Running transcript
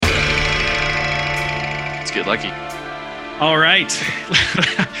Let's get lucky. All right.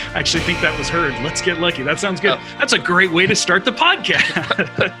 I actually think that was heard. Let's get lucky. That sounds good. Oh. That's a great way to start the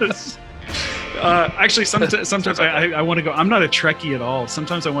podcast. Actually, sometimes I want to go. I'm not a Trekkie at all.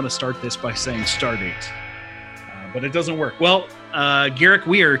 Sometimes I want to start this by saying Stardate. But it doesn't work. Well, Garrick,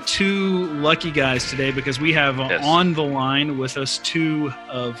 we are two lucky guys today because we have on the line with us two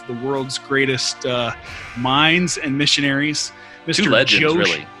of the world's greatest minds and missionaries. Mr. Two legends, Joe,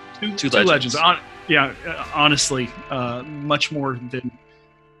 really. Two legends. Honestly, much more than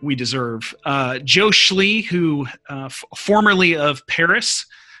we deserve. Joe Schlie, who formerly of Paris,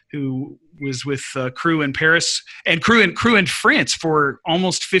 who was with Cru in Paris and Cru in France for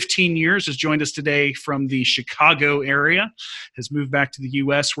almost 15 years, has joined us today from the Chicago area, has moved back to the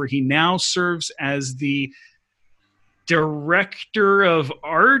U.S., where he now serves as the director of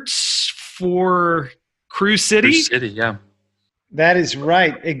arts for Cru City. Cru City, yeah. That is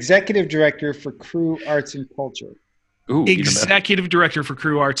right. Executive director for Cru Arts and Culture. Ooh, Executive director for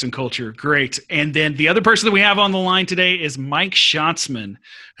Cru Arts and Culture. Great. And then the other person that we have on the line today is Mike Schatzman,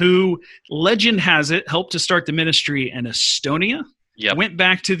 who, legend has it, helped to start the ministry in Estonia. Yep. Went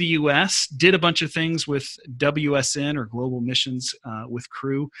back to the U.S., did a bunch of things with WSN or Global Missions with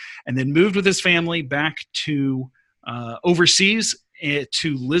Cru, and then moved with his family back to overseas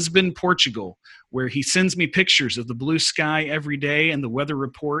to Lisbon, Portugal, where he sends me pictures of the blue sky every day and the weather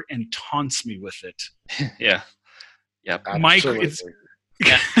report and taunts me with it. Yeah. Yep. Mike,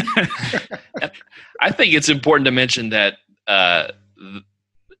 I think it's important to mention that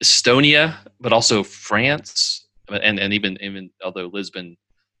Estonia, but also France, and even although Lisbon,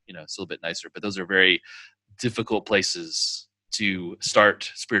 it's a little bit nicer, but those are very difficult places to start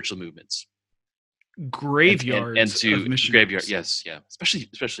spiritual movements. Graveyards and of missionaries. Graveyard, yes, yeah, especially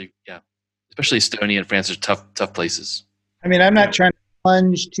Estonia and France are tough places. I mean, I'm not trying to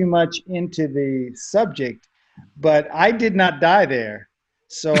plunge too much into the subject, but I did not die there,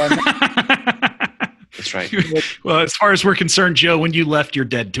 so I'm not. That's right. Well, as far as we're concerned, Joe, when you left, you're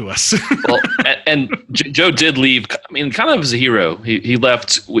dead to us. Well, and Joe did leave. I mean, kind of as a hero. He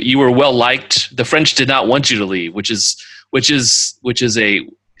left. You were well liked. The French did not want you to leave, which is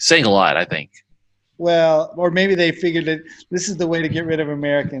saying a lot, I think. Well, or maybe they figured that this is the way to get rid of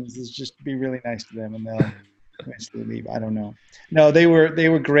Americans, is just to be really nice to them, and they'll eventually leave. I don't know. No, they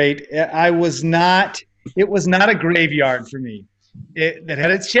were great. It was not a graveyard for me. It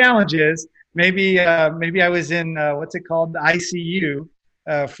had its challenges. Maybe I was in what's it called, the ICU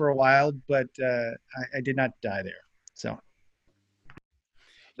for a while, but I did not die there. So.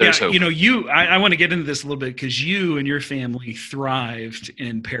 Yeah, I want to get into this a little bit because you and your family thrived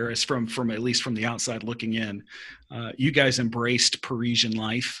in Paris from at least from the outside looking in. You guys embraced Parisian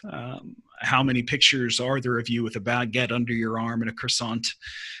life. How many pictures are there of you with a baguette under your arm and a croissant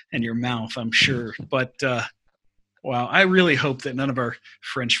in your mouth? I'm sure. But, wow, I really hope that none of our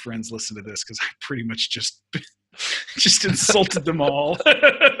French friends listen to this because I pretty much just insulted them all.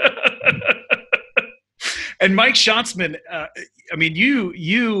 And Mike Schatzman, I mean,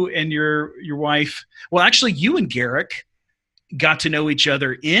 you and your wife, well, actually, you and Garrick got to know each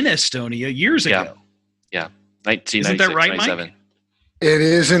other in Estonia years ago. Yeah, 1996, Isn't that right, 97. Mike? It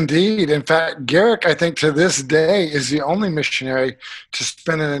is indeed. In fact, Garrick, I think to this day, is the only missionary to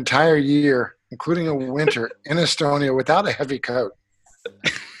spend an entire year, including a winter, in Estonia without a heavy coat.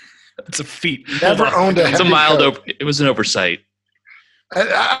 It's a feat. Never owned a heavy coat. It was an oversight.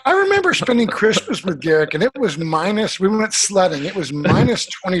 I remember spending Christmas with Garrick, and it was we went sledding. It was minus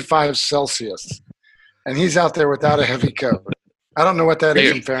 25 Celsius, and he's out there without a heavy coat. I don't know what that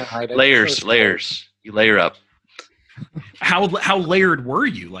is in Fahrenheit. Layers. You layer up. How layered were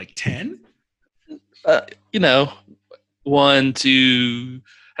you? Like 10? 1, 2,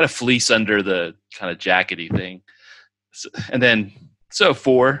 had a fleece under the kind of jackety thing. And then,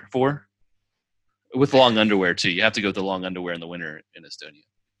 4. With long underwear, too. You have to go with the long underwear in the winter in Estonia.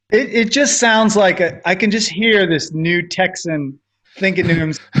 It just sounds like I can just hear this new Texan thinking to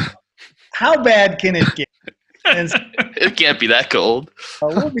himself, how bad can it get? And it can't be that cold.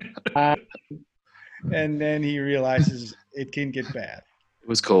 We'll be fine. And then he realizes it can get bad. It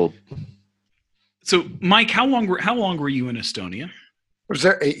was cold. So, Mike, how long were you in Estonia? I was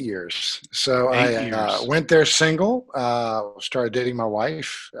there 8 years. So I went there single, started dating my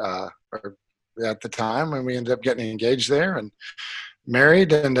wife at the time, and we ended up getting engaged there and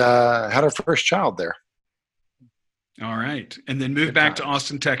married and had our first child there. All right. And then moved back to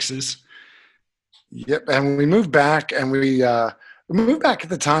Austin, Texas. Yep. And we moved back, and we We moved back at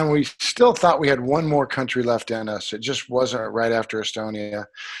the time. We still thought we had one more country left in us. It just wasn't right after Estonia.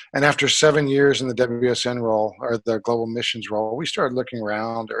 And after 7 years in the WSN role, or the global missions role, we started looking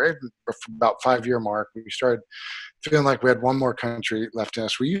around, or even about 5-year mark, we started feeling like we had one more country left in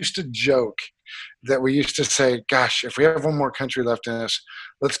us. We used to joke that we used to say, gosh, if we have one more country left in us,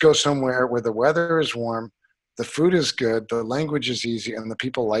 let's go somewhere where the weather is warm, the food is good, the language is easy, and the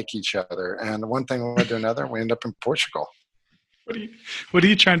people like each other. And one thing led to another. We end up in Portugal. What are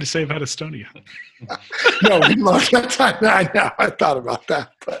you trying to say about Estonia? No, we lost that time. I know. I thought about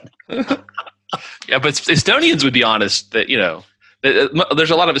that, but yeah, but Estonians would be honest that there's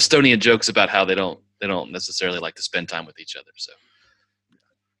a lot of Estonian jokes about how they don't necessarily like to spend time with each other. So,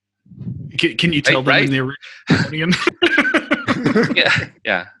 can you tell them in the Estonian?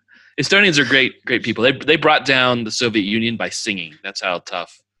 yeah. Estonians are great people. They brought down the Soviet Union by singing. That's how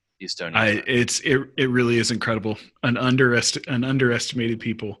tough the Estonians are. It really is incredible. An underestimated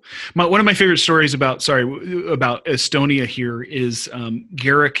people. One of my favorite stories about Estonia here is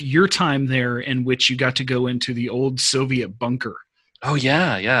Garrick, your time there, in which you got to go into the old Soviet bunker. Oh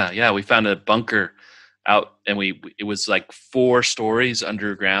yeah. We found a bunker out, and it was like 4 stories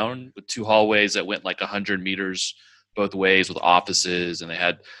underground with 2 hallways that went like 100 meters both ways with offices, and they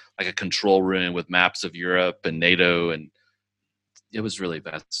had like a control room with maps of Europe and NATO, and it was really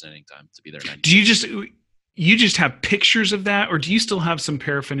fascinating time to be there. Do you just have pictures of that, or do you still have some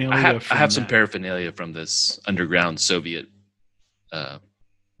paraphernalia? I have some paraphernalia from this underground Soviet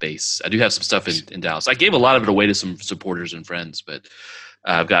base. I do have some stuff in Dallas. I gave a lot of it away to some supporters and friends, but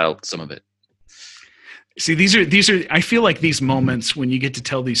I've got some of it. See, these are. I feel like these moments when you get to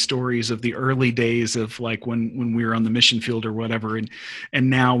tell these stories of the early days of like when we were on the mission field or whatever, and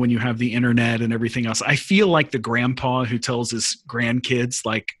now when you have the internet and everything else, I feel like the grandpa who tells his grandkids,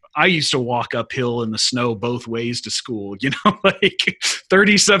 like, I used to walk uphill in the snow both ways to school, like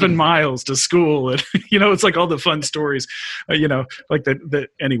 37 miles to school. And, it's like all the fun stories, like that.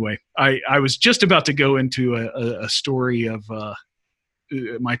 Anyway, I was just about to go into a story of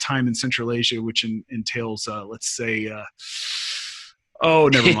my time in Central Asia, which entails, let's say,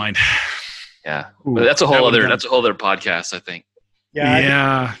 never mind. Yeah. Ooh, but that's a whole other podcast, I think.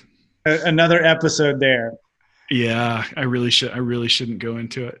 Yeah. Another episode there. Yeah, I really shouldn't go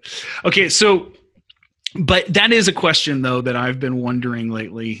into it. Okay, so, but that is a question though that I've been wondering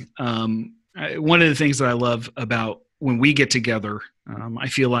lately. One of the things that I love about when we get together, I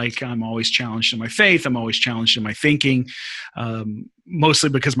feel like I'm always challenged in my faith. I'm always challenged in my thinking, mostly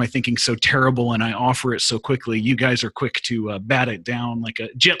because my thinking's so terrible and I offer it so quickly. You guys are quick to bat it down, like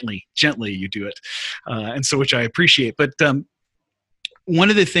gently you do it, and so which I appreciate. But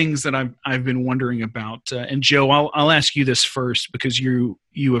one of the things that I've been wondering about, and Joe, I'll ask you this first because you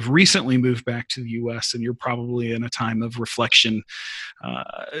have recently moved back to the U.S. and you're probably in a time of reflection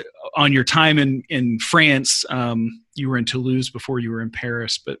on your time in France. You were in Toulouse before you were in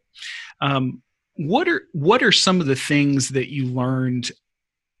Paris, but what are some of the things that you learned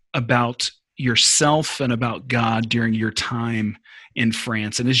about yourself and about God during your time in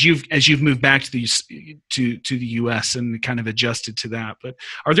France, and as you've moved back to the U.S. and kind of adjusted to that? But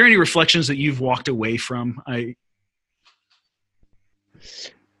are there any reflections that you've walked away from?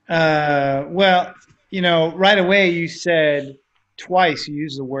 Well, right away you said twice, you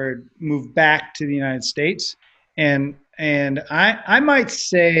used the word move back to the United States, and I might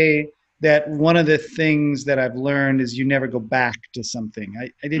say that one of the things that I've learned is you never go back to something.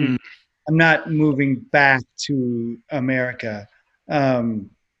 I'm not moving back to America. And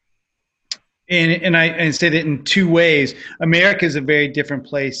I say that in 2 ways. America is a very different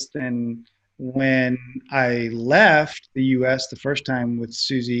place than when I left the U.S. the first time with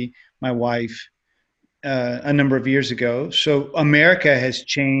Susie, my wife, a number of years ago. So America has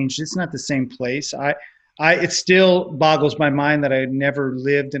changed. It's not the same place. It still boggles my mind that I had never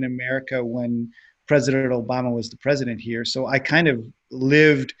lived in America when President Obama was the president here. So I kind of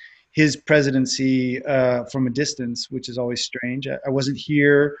lived his presidency from a distance, which is always strange. I wasn't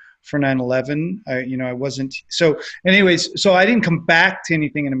here for 9/11. I wasn't. So anyways, so I didn't come back to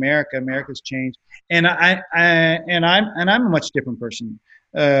anything in America. America's changed, and I'm a much different person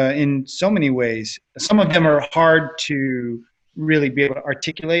in so many ways. Some of them are hard to really be able to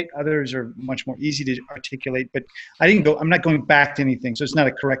articulate. Others are much more easy to articulate. But I'm not going back to anything. So it's not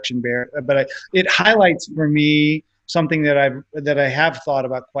a correction, Bear. But it highlights for me something that I have thought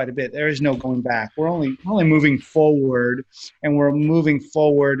about quite a bit. There is no going back. We're only moving forward, and we're moving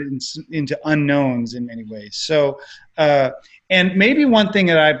forward into unknowns in many ways. So, and maybe one thing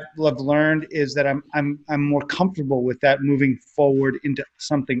that I've learned is that I'm more comfortable with that, moving forward into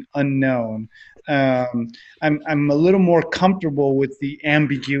something unknown. I'm a little more comfortable with the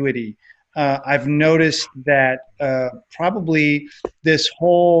ambiguity. I've noticed that probably this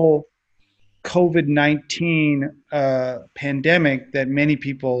whole COVID-19 pandemic that many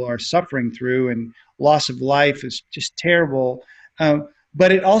people are suffering through, and loss of life is just terrible.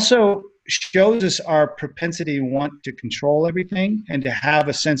 But it also shows us our propensity to want to control everything and to have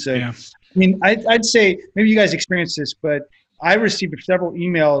a sense of, I mean, I'd say maybe you guys experienced this, but I received several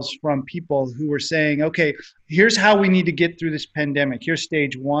emails from people who were saying, okay, here's how we need to get through this pandemic. Here's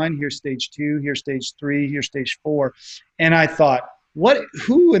stage 1, here's stage 2, here's stage 3, here's stage 4. And I thought,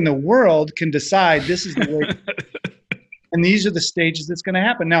 who in the world can decide this is the way and these are the stages that's going to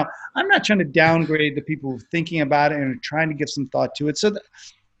happen? Now, I'm not trying to downgrade the people who are thinking about it and are trying to give some thought to it. So,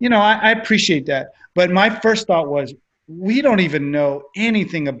 I appreciate that. But my first thought was, we don't even know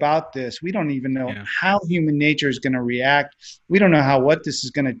anything about this. We don't even know how human nature is going to react. We don't know what this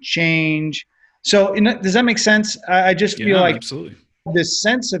is going to change. So does that make sense? I just feel like absolutely. This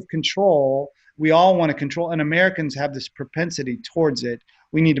sense of control, we all want to control, and Americans have this propensity towards it.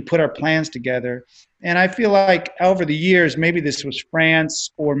 We need to put our plans together. And I feel like over the years, maybe this was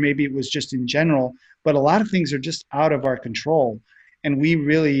France or maybe it was just in general, but a lot of things are just out of our control. And we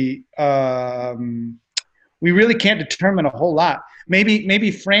really can't determine a whole lot.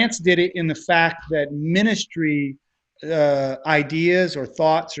 Maybe France did it in the fact that ministry ideas or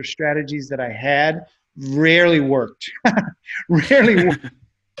thoughts or strategies that I had rarely worked, rarely worked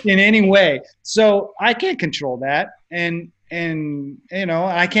in any way. So I can't control that, and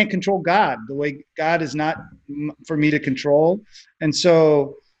I can't control God. The way God is not for me to control, and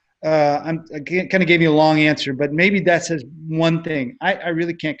so I kind of gave you a long answer, but maybe that says one thing. I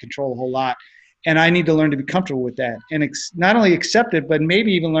really can't control a whole lot. And I need to learn to be comfortable with that and not only accept it, but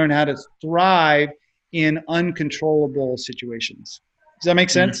maybe even learn how to thrive in uncontrollable situations. Does that make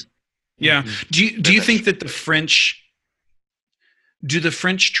sense? Yeah. Do you think that the French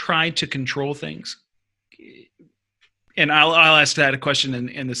try to control things? And I'll ask that a question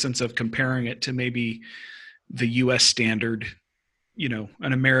in the sense of comparing it to maybe the U.S. standard, an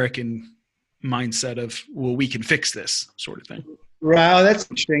American mindset of, well, we can fix this sort of thing. Wow, that's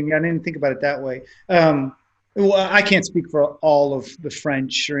interesting. I didn't think about it that way. Well, I can't speak for all of the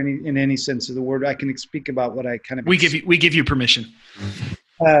French or in any sense of the word. I can speak about what I kind of. We give you permission.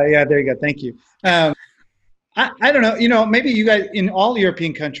 Yeah, there you go. Thank you. I don't know. Maybe you guys in all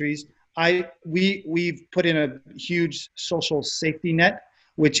European countries, we've put in a huge social safety net,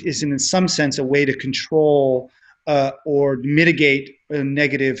 which is in some sense a way to control or mitigate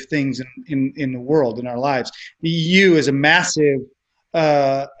negative things in the world, in our lives. The EU is a massive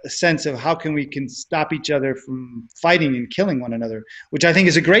sense of how we can stop each other from fighting and killing one another, which I think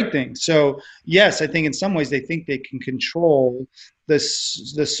is a great thing. So yes, I think in some ways they think they can control the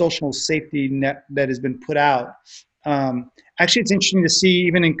social safety net that has been put out. Actually, it's interesting to see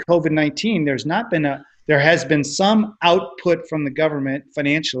even in COVID-19, there has been some output from the government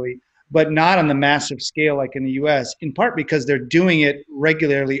financially, but not on the massive scale like in the US, in part because they're doing it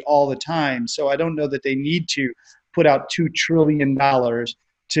regularly all the time. So I don't know that they need to put out $2 trillion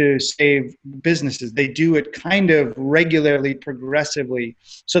to save businesses. They do it kind of regularly, progressively.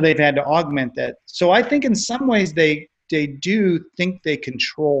 So they've had to augment that. So I think in some ways they do think they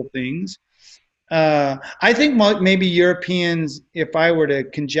control things. I think maybe Europeans, if I were to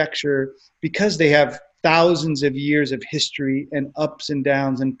conjecture, because they have thousands of years of history and ups and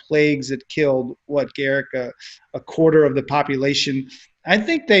downs and plagues that killed, Garrick, a quarter of the population. I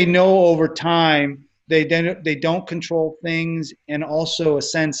think they know over time they don't control things, and also a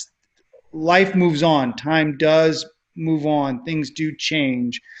sense life moves on. Time does move on. Things do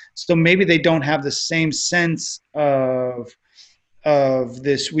change. So maybe they don't have the same sense of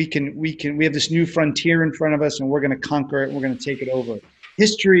this. We have this new frontier in front of us, and we're going to conquer it. And we're going to take it over.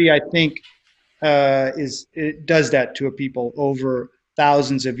 History, I think, it does that to a people over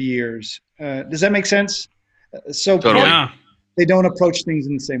thousands of years. Does that make sense? So totally. They don't approach things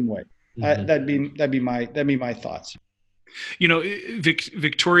in the same way. Mm-hmm. That'd be my thoughts.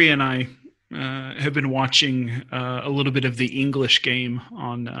 Victoria and I have been watching a little bit of the English game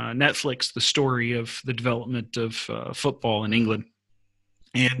on Netflix, the story of the development of football in England,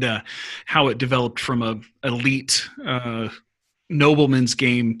 and how it developed from a elite nobleman's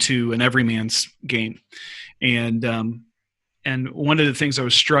game to an everyman's game. And one of the things I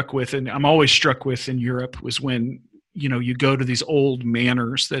was struck with, and I'm always struck with in Europe, was when, you go to these old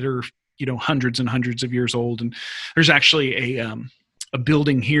manors that are, hundreds and hundreds of years old. And there's actually a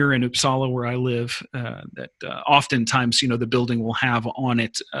building here in Uppsala where I live that oftentimes, the building will have on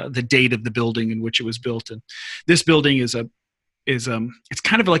it the date of the building in which it was built. And this building is it's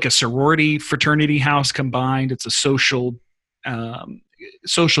kind of like a sorority fraternity house combined. It's a social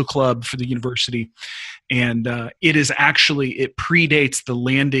club for the university. And it predates the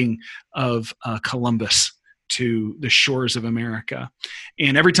landing of Columbus to the shores of America.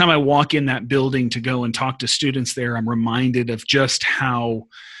 And every time I walk in that building to go and talk to students there, I'm reminded of just how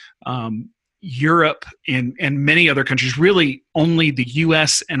Europe and many other countries, really only the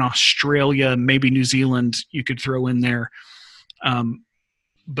US and Australia, maybe New Zealand you could throw in there,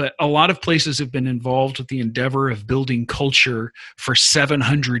 but a lot of places have been involved with the endeavor of building culture for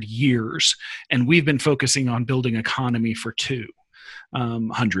 700 years, and we've been focusing on building economy for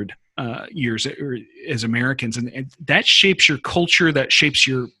 200 years as Americans, and that shapes your culture. That shapes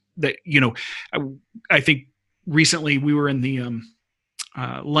I think recently we were in the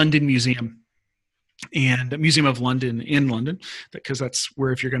London Museum. And Museum of London in London, because that's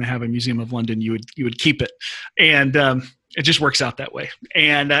where, if you're going to have a Museum of London, you would keep it, and it just works out that way.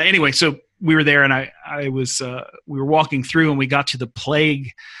 And anyway, so we were there, and we were walking through, and we got to the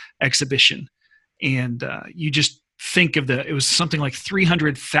plague exhibition, and you just think of it was something like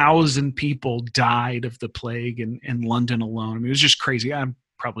 300,000 people died of the plague in London alone. I mean, it was just crazy. I'm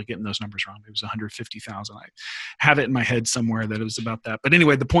probably getting those numbers wrong. It was 150,000. I have it in my head somewhere that it was about that. But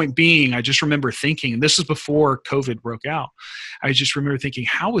anyway, the point being, I just remember thinking, and this was before COVID broke out, I just remember thinking,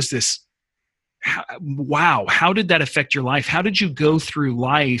 how did that affect your life? How did you go through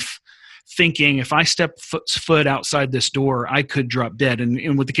life thinking, if I step foot outside this door, I could drop dead?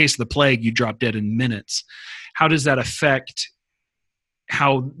 And with the case of the plague, you drop dead in minutes. How does that affect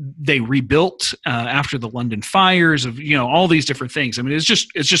how they rebuilt after the London fires, of all these different things? I mean, it's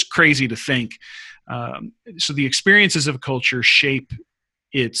just crazy to think. So the experiences of culture shape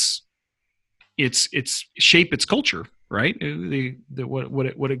its culture, right?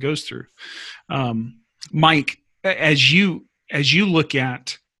 What it goes through. Mike, as you look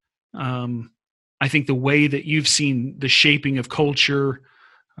at, I think the way that you've seen the shaping of culture,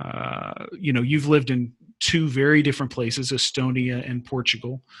 you've lived in two very different places, Estonia and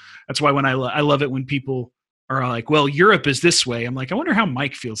Portugal. That's why when I love it when people are like, well, Europe is this way. I'm like, I wonder how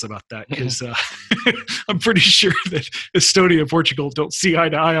Mike feels about that, because I'm pretty sure that Estonia and Portugal don't see eye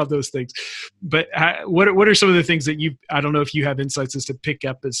to eye on those things. But what are some of the things that I don't know if you have insights as to pick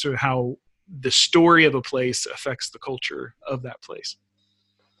up as to how the story of a place affects the culture of that place?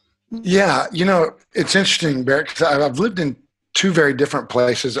 Yeah, it's interesting, Barrett, because I've lived in two very different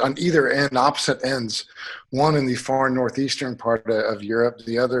places on either end, opposite ends. One in the far northeastern part of Europe,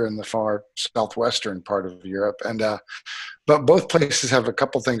 the other in the far southwestern part of Europe. And but both places have a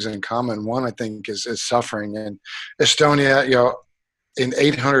couple things in common. One, I think, is suffering. In Estonia, in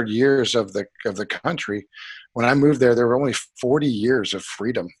 800 years of the country, when I moved there were only 40 years of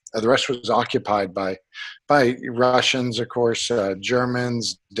freedom. The rest was occupied by Russians, of course,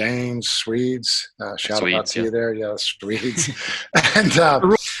 Germans, Danes, Swedes. Shout out to you there, yeah, Swedes. And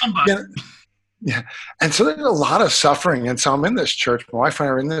yeah, and so there's a lot of suffering. And so I'm in this church. My wife and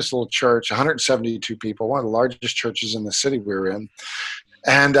I are in this little church, 172 people, one of the largest churches in the city we were in.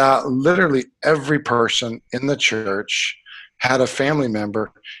 And literally every person in the church had a family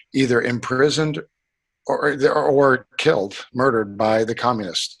member either imprisoned or killed, murdered by the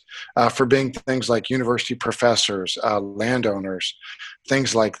communists for being things like university professors, landowners,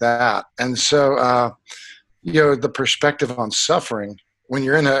 things like that. And so, the perspective on suffering, when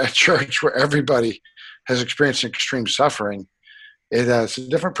you're in a church where everybody has experienced extreme suffering, it has a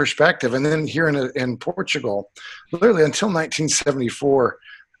different perspective. And then here in Portugal, literally until 1974,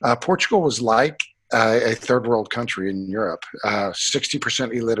 Portugal was like a third world country in Europe,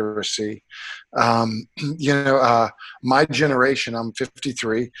 60% illiteracy. My generation, I'm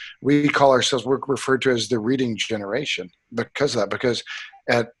 53, we're referred to as the reading generation because of that, because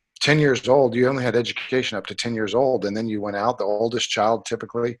at 10 years old, you only had education up to 10 years old. And then you went out, the oldest child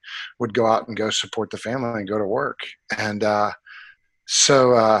typically would go out and go support the family and go to work. And my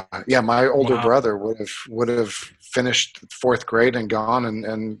older brother would have finished fourth grade and gone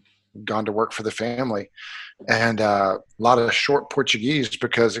and gone to work for the family, and a lot of short Portuguese,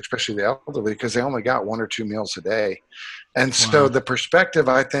 because especially the elderly, because they only got 1 or 2 meals a day. And so the perspective,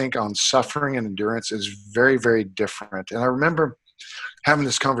 I think, on suffering and endurance is very, very different. And I remember having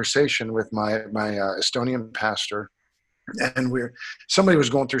this conversation with my Estonian pastor, and somebody was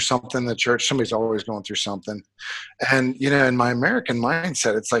going through something in the church. Somebody's always going through something. And, in my American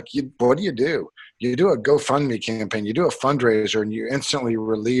mindset, it's like, what do? You do a GoFundMe campaign, you do a fundraiser, and you instantly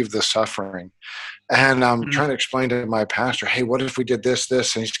relieve the suffering. And I'm trying to explain to my pastor, hey, what if we did this?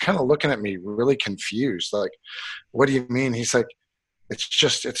 And he's kind of looking at me really confused. Like, what do you mean? He's like,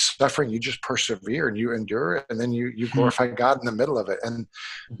 it's suffering. You just persevere and you endure, and then you glorify God in the middle of it. And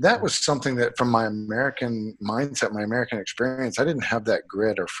that was something that, from my American mindset, my American experience, I didn't have that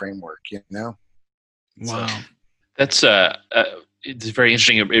grid or framework, Wow. So that's it's very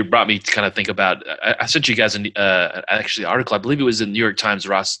interesting. It brought me to kind of think about. I sent you guys an actually article. I believe it was in the New York Times.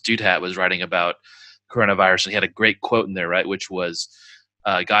 Ross Douthat was writing about coronavirus, and he had a great quote in there, right? Which was,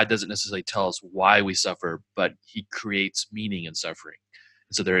 God doesn't necessarily tell us why we suffer, but He creates meaning in suffering.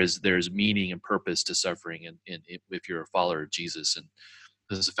 And so there's meaning and purpose to suffering, and if you're a follower of Jesus. And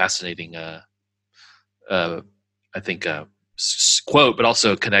this is a fascinating, I think, quote, but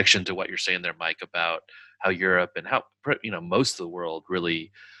also a connection to what you're saying there, Mike, about how Europe and how most of the world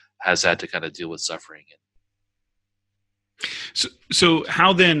really has had to kind of deal with suffering. So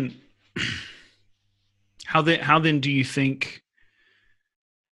how then do you think?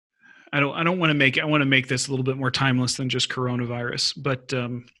 I want to make this a little bit more timeless than just coronavirus, but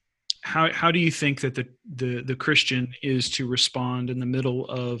how do you think that the Christian is to respond in the middle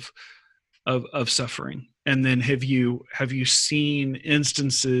of suffering? And then have you seen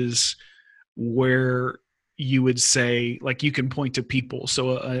instances where you would say, like, you can point to people,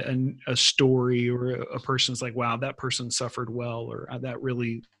 so a story or a person's like, wow, that person suffered well, or that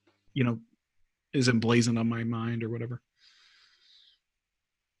really is emblazoned on my mind, or whatever?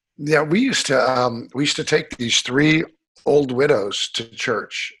 Yeah, we used to take these 3 old widows to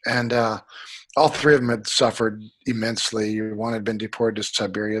church, and all 3 of them had suffered immensely. One had been deported to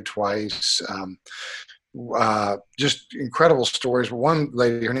Siberia twice. Just incredible stories. One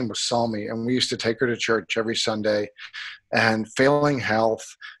lady, her name was Salmi, and we used to take her to church every Sunday, and failing health.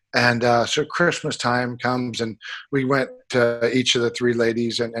 And so Christmas time comes, and we went to each of the 3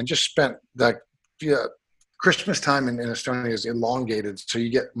 ladies and just spent Christmas time in Estonia is elongated, so you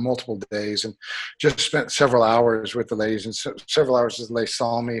get multiple days, and just spent several hours with the ladies, and several hours with Lady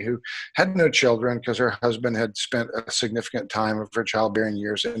Salmi, who had no children because her husband had spent a significant time of her childbearing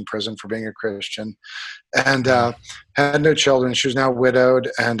years in prison for being a Christian, and had no children. She was now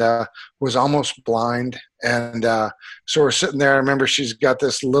widowed and was almost blind. And so we're sitting there. I remember she's got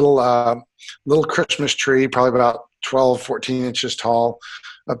this little Christmas tree, probably about 12, 14 inches tall,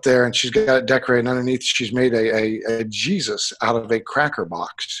 up there, and she's got it decorated. Underneath, she's made a Jesus out of a cracker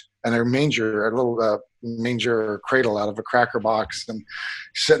box, and a little manger cradle out of a cracker box. And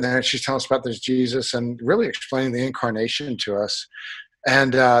she's sitting there, and she's telling us about this Jesus and really explaining the incarnation to us.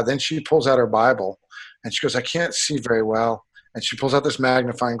 And then she pulls out her Bible, and she goes, I can't see very well. And she pulls out this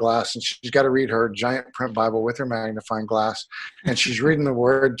magnifying glass, and she's got to read her giant print Bible with her magnifying glass. And she's reading the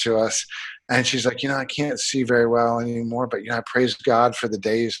word to us. And she's like, I can't see very well anymore, but, I praise God for the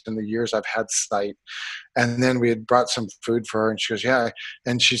days and the years I've had sight. And then we had brought some food for her, and she goes, yeah.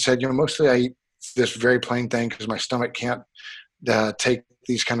 And she said, mostly I eat this very plain thing because my stomach can't take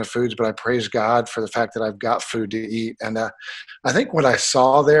these kind of foods, but I praise God for the fact that I've got food to eat. And I think what I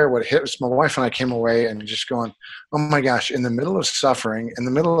saw there, what hit was, my wife and I came away and just going, oh my gosh, in the middle of suffering, in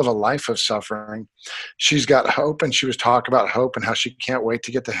the middle of a life of suffering, she's got hope. And she was talking about hope and how she can't wait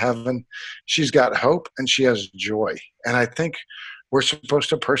to get to heaven. She's got hope and she has joy. And I think we're supposed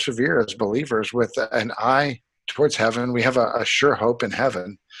to persevere as believers with an eye towards heaven. We have a sure hope in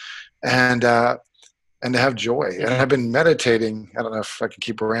heaven. And to have joy. And I've been meditating. I don't know if I can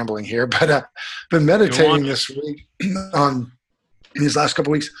keep rambling here, but I've been meditating this week in these last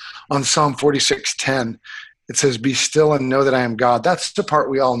couple of weeks on Psalm 46:10. It says, be still and know that I am God. That's the part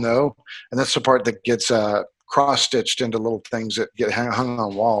we all know. And that's the part that gets cross-stitched into little things that get hung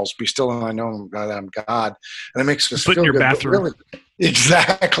on walls. Be still and I know that I'm God. And it makes us feel good. Put in your bathroom. Really,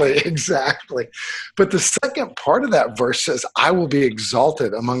 exactly. But the second part of that verse says, I will be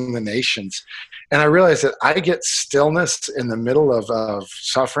exalted among the nations. And I realize that I get stillness in the middle of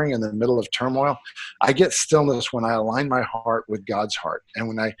suffering, in the middle of turmoil. I get stillness when I align my heart with God's heart. And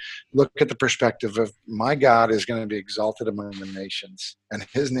when I look at the perspective of my God is going to be exalted among the nations, and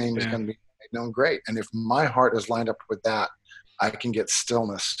his name is going to be made known great. And if my heart is lined up with that, I can get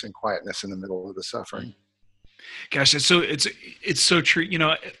stillness and quietness in the middle of the suffering. Gosh, it's so true.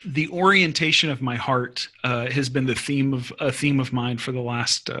 The orientation of my heart has been a theme of mine for the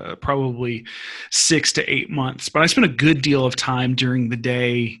last probably 6 to 8 months. But I spend a good deal of time during the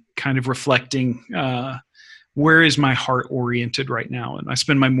day kind of reflecting, where is my heart oriented right now? And I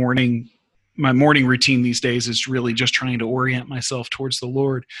spend my morning routine these days is really just trying to orient myself towards the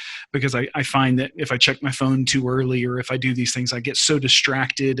Lord, because I find that if I check my phone too early, or if I do these things, I get so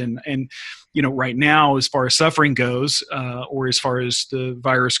distracted. And right now, as far as suffering goes, or as far as the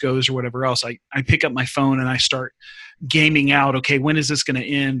virus goes or whatever else, I pick up my phone and I start gaming out, okay, when is this going to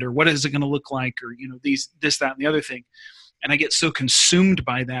end? Or what is it going to look like? Or, this, that, and the other thing. and I get so consumed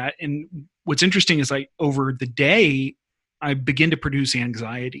by that. And what's interesting is over the day, I begin to produce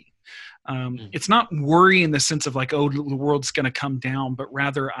anxiety. It's not worry in the sense of like, oh, the world's going to come down, but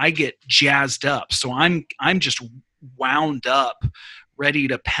rather I get jazzed up. So I'm just wound up, ready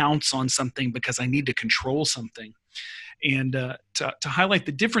to pounce on something because I need to control something. And to highlight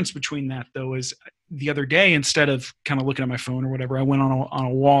the difference between that, though, is the other day, instead of kind of looking at my phone or whatever, I went on a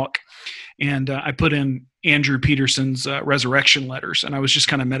walk, and I put in Andrew Peterson's Resurrection Letters, and I was just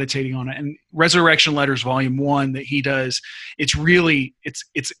kind of meditating on it. And Resurrection Letters, Volume 1, that he does, it's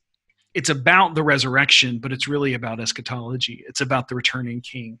about the resurrection, but it's really about eschatology. It's about the returning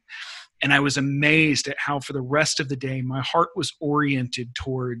King. And I was amazed at how for the rest of the day, my heart was oriented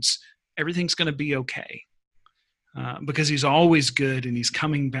towards everything's going to be okay. Because he's always good and he's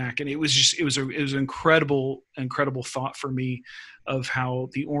coming back. And it was an incredible thought for me of how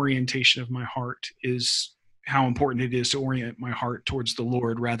the orientation of my heart is, how important it is to orient my heart towards the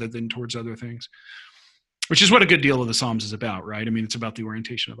Lord rather than towards other things, which is what a good deal of the Psalms is about, right? I mean, it's about the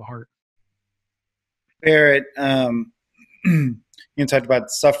orientation of the heart. Barrett, you talked about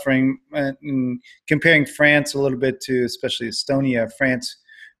suffering and comparing France a little bit to especially Estonia. France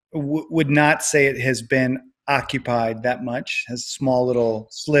would not say it has been occupied that much, has a small little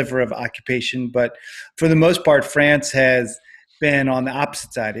sliver of occupation, but for the most part, France has been on the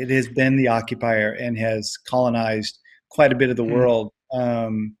opposite side. It has been the occupier and has colonized quite a bit of the world,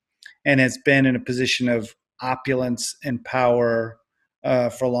 and has been in a position of opulence and power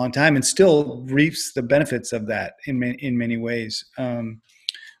for a long time, and still reaps the benefits of that in many ways.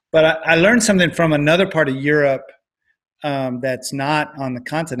 But I learned something from another part of Europe that's not on the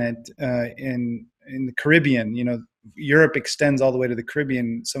continent, in the Caribbean. Europe extends all the way to the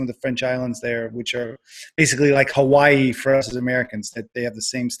Caribbean, some of the French islands there, which are basically like Hawaii for us as Americans, that they have the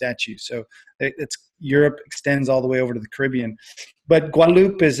same statue. So Europe extends all the way over to the Caribbean. But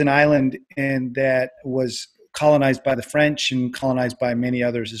Guadeloupe is an island and that was colonized by the French and colonized by many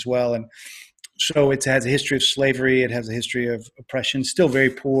others as well. And so it has a history of slavery. It has a history of oppression, still very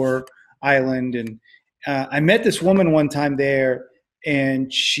poor island. And I met this woman one time there,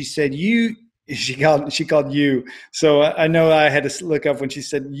 and she said, she called you. So I know I had to look up when she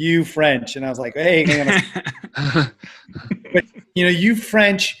said you French, and I was like, hey, hang on. But you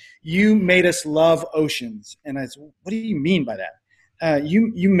French, you made us love oceans. And I said, what do you mean by that?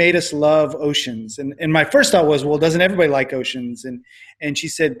 You made us love oceans. And my first thought was, well, doesn't everybody like oceans? And she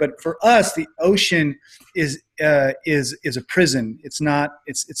said, but for us, the ocean is a prison. It's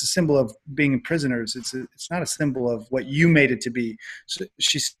a symbol of being prisoners. It's not a symbol of what you made it to be. So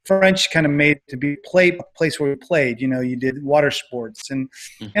French kind of made it to be a place where we played. You did water sports, and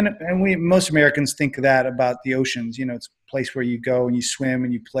most Americans think of that about the oceans. It's a place where you go and you swim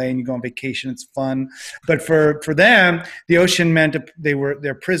and you play and you go on vacation. It's fun. But for them, the ocean meant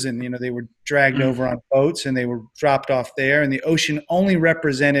their prison. They were dragged over on boats and they were dropped off there, and the ocean only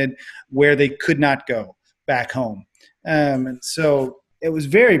represented where they could not go back home. And so it was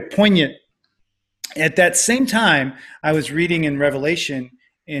very poignant. At that same time, I was reading in Revelation,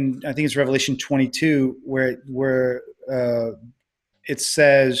 I think it's Revelation 22, where it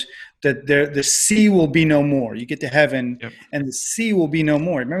says that the sea will be no more. You get to heaven, yep, and the sea will be no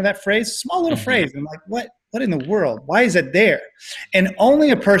more. Remember that phrase? Small little phrase. I'm like, what in the world? Why is it there? And only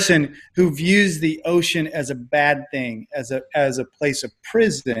a person who views the ocean as a bad thing, as a place of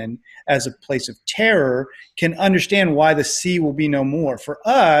prison, as a place of terror, can understand why the sea will be no more.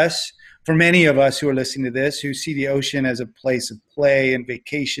 For many of us who are listening to this, who see the ocean as a place of play and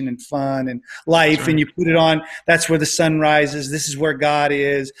vacation and fun and life, right, and you put it on, that's where the sun rises. This is where God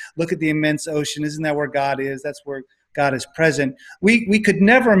is. Look at the immense ocean. Isn't that where God is? That's where God is present. We could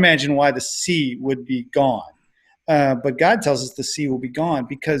never imagine why the sea would be gone. But God tells us the sea will be gone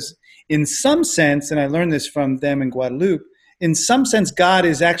because in some sense, and I learned this from them in Guadeloupe, in some sense, God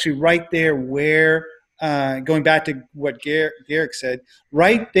is actually right there where, going back to what Garrick said,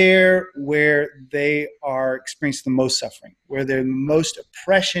 right there where they are experiencing the most suffering, where their most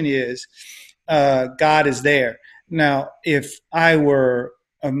oppression is, God is there. Now, if I were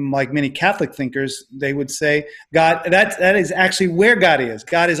like many Catholic thinkers, they would say God, that is actually where God is.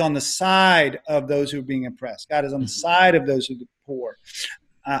 God is on the side of those who are being oppressed. God is on the side of those who are poor.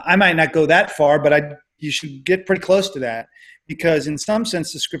 I might not go that far, but you should get pretty close to that, because in some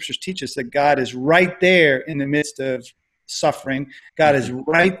sense, the scriptures teach us that God is right there in the midst of suffering. God is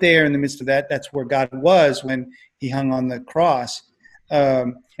right there in the midst of that. That's where God was when he hung on the cross.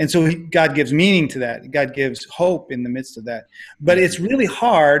 And so God gives meaning to that. God gives hope in the midst of that. But it's really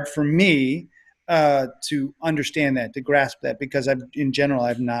hard for me to understand that, to grasp that, because in general,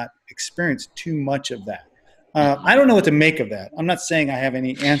 I've not experienced too much of that. I don't know what to make of that. I'm not saying I have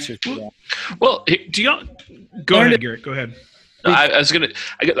any answers to that. Well, do y'all go ahead, Garrett? Go ahead. I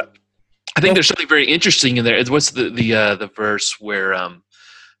think there's something very interesting in there. What's the verse where I'm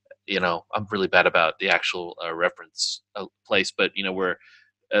really bad about the actual reference place, but where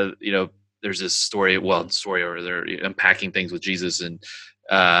there's this story where they're unpacking things with Jesus, and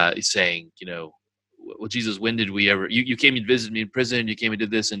he's saying, well, Jesus, when did we ever? You came and visited me in prison. You came and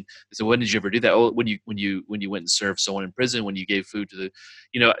did this, and so when did you ever do that? Oh, when you went and served someone in prison, when you gave food to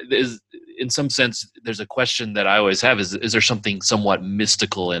the, in some sense, there's a question that I always have: is there something somewhat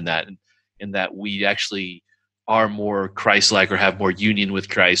mystical in that, in that we actually are more Christ-like or have more union with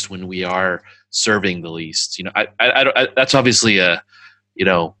Christ when we are serving the least? That's obviously a,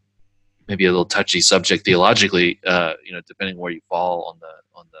 maybe a little touchy subject theologically, depending where you fall on the.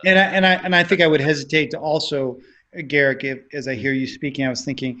 And I think I would hesitate to also, Garrick, as I hear you speaking, I was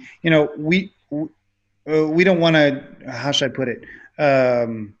thinking, we don't want to. How should I put it?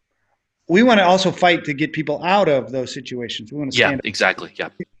 We want to also fight to get people out of those situations. We want to stand up. Exactly. Yeah.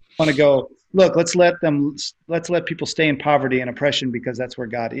 We want to go. Look, let's let people stay in poverty and oppression because that's where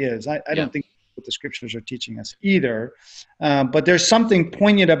God is. I don't think what the scriptures are teaching us either. But there's something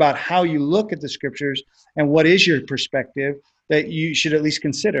poignant about how you look at the scriptures and what is your perspective that you should at least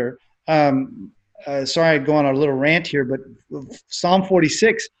consider. Sorry, I go on a little rant here, but Psalm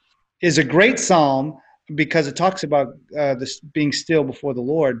 46 is a great psalm because it talks about this being still before the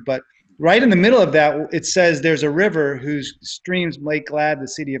Lord. But right in the middle of that, it says there's a river whose streams make glad the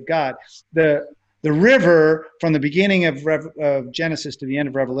city of God. The river, from the beginning of Genesis to the end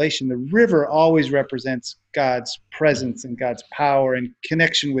of Revelation, the river always represents God's presence and God's power and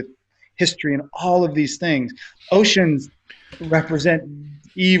connection with history and all of these things. Oceans represent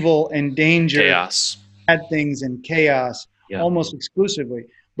evil and danger, chaos, bad things and chaos, almost exclusively.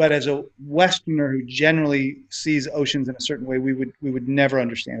 But as a Westerner who generally sees oceans in a certain way, we would never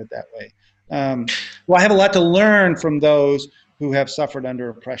understand it that way. Well, I have a lot to learn from those who have suffered under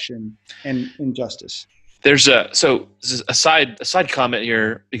oppression and injustice. There's this is a side comment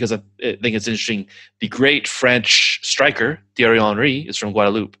here because I think it's interesting. The great French striker Thierry Henry is from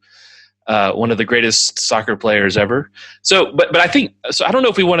Guadeloupe. One of the greatest soccer players ever. So, but I think so. I don't know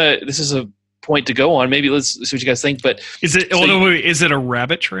if we want to. This is a point to go on. Maybe let's see what you guys think. But is it? Is it a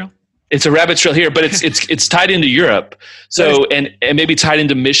rabbit trail? It's a rabbit trail here, but it's tied into Europe. So and maybe tied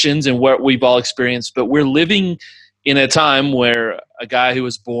into missions and what we've all experienced. But we're living in a time where a guy who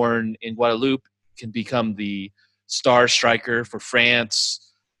was born in Guadeloupe can become the star striker for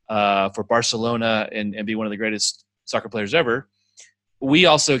France, for Barcelona, and be one of the greatest soccer players ever. We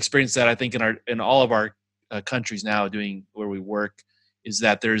also experience that, I think, in all of our countries now doing where we work, is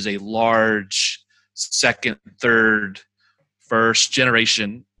that there's a large second, third, first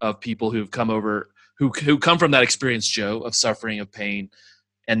generation of people who've come over, who come from that experience, Joe, of suffering, of pain,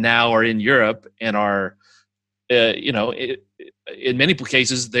 and now are in Europe and are, in many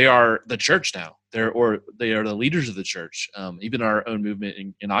cases, they are the church now. They are the leaders of the church. Even our own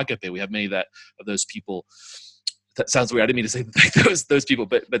movement in Agape, we have many of those people. That sounds weird. I didn't mean to say those people,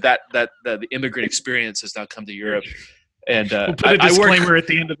 but that the immigrant experience has now come to Europe. And we'll put a disclaimer at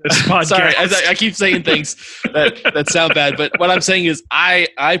the end of this podcast. Sorry, I keep saying things that sound bad, but what I'm saying is, I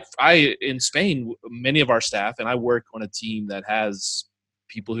in Spain, many of our staff, and I work on a team that has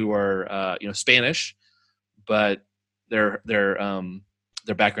people who are Spanish, but their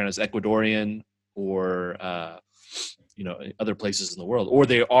background is Ecuadorian or other places in the world, or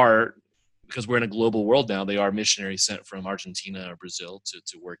they are. Because we're in a global world now, they are missionaries sent from Argentina or Brazil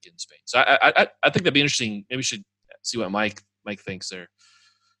to work in Spain. So I think that'd be interesting. Maybe we should see what Mike thinks there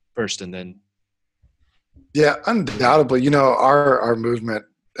first, and then. Yeah, undoubtedly. Our movement,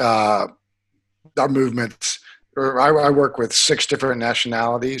 our movements. I work with 6 different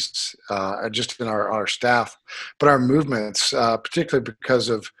nationalities, just in our staff, but our movements, particularly because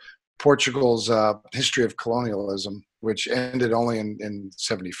of Portugal's history of colonialism, which ended only in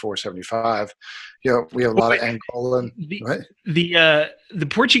 74, 75. We have a lot of Angolan. The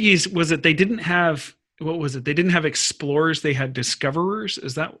Portuguese, was it they didn't have, what was it? They didn't have explorers, they had discoverers.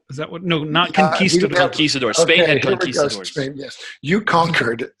 Is that what? No, not conquistadors. Conquistadors. Spain had conquistadors. Spain, yes. You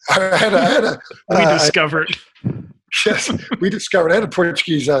conquered. I we discovered. Yes, we discovered. I had a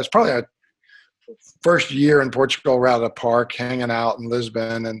Portuguese, it's probably a first year in Portugal, we're out at a park hanging out in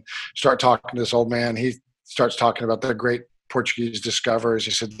Lisbon and start talking to this old man. He starts talking about the great Portuguese discoverers.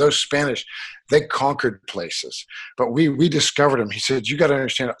 He said, those Spanish, they conquered places, but we discovered them. He said, you got to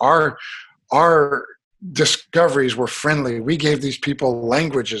understand our discoveries were friendly. We gave these people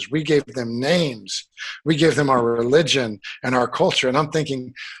languages. We gave them names. We gave them our religion and our culture. And I'm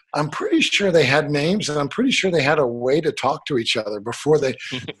thinking, I'm pretty sure they had names, and I'm pretty sure they had a way to talk to each other before they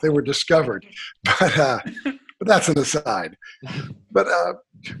were discovered. But that's an aside. But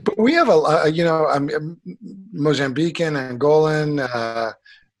we have Mozambican, Angolan,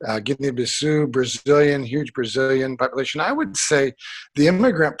 Guinea-Bissau, Brazilian, huge Brazilian population. I would say the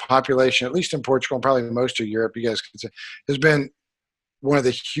immigrant population, at least in Portugal and probably most of Europe, you guys could say, has been one of the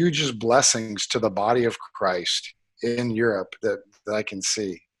hugest blessings to the body of Christ in Europe that I can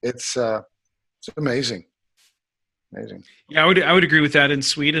see. It's amazing. Amazing. Yeah, I would agree with that in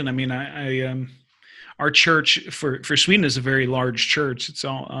Sweden. I mean, our church for Sweden is a very large church. It's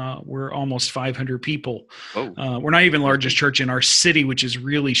all we're almost 500 people. Oh. We're not even the largest church in our city, which is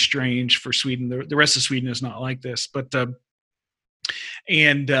really strange for Sweden. The rest of Sweden is not like this. But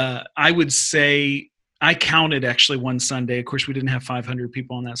I would say I counted actually one Sunday. Of course, we didn't have 500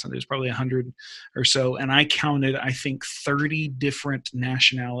 people on that Sunday. It was probably 100 or so, and I counted I think 30 different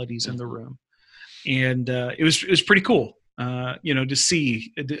nationalities in the room, and it was pretty cool. To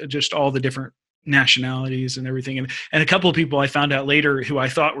see just all the different nationalities and everything, and a couple of people I found out later who I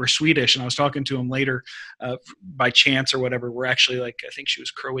thought were Swedish, and I was talking to them later by chance or whatever, were actually I think she was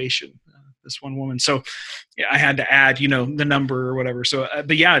Croatian, this one woman. So yeah, I had to add the number or whatever. So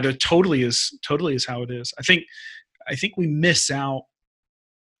but yeah, it totally is how it is. I think we miss out.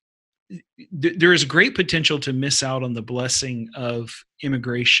 There is great potential to miss out on the blessing of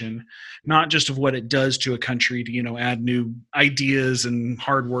immigration, not just of what it does to a country to, add new ideas and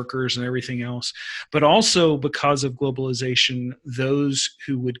hard workers and everything else, but also because of globalization, those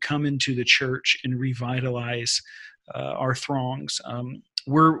who would come into the church and revitalize our throngs.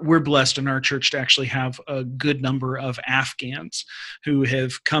 We're blessed in our church to actually have a good number of Afghans who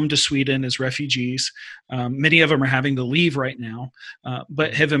have come to Sweden as refugees. Many of them are having to leave right now,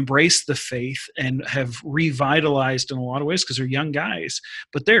 but have embraced the faith and have revitalized in a lot of ways because they're young guys,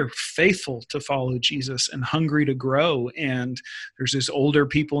 but they're faithful to follow Jesus and hungry to grow. And there's these older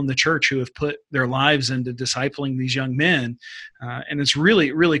people in the church who have put their lives into discipling these young men. And it's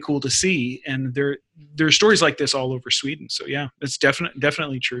really, really cool to see. And there are stories like this all over Sweden. So yeah, it's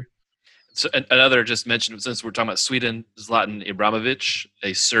definitely true. So another just mentioned, since we're talking about Sweden, Zlatan Ibrahimovic,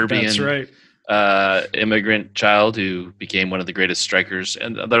 a Serbian That's right. Immigrant child who became one of the greatest strikers.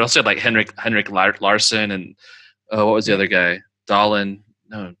 And they also had Henrik Larsson and what was the other guy? Dahlin.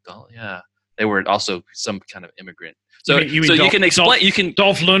 Yeah. They were also some kind of immigrant. So you can explain.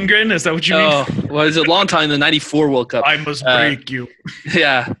 Dolph Lundgren, is that what you mean? Oh, well, it was a long time in the '94 World Cup. I must break you.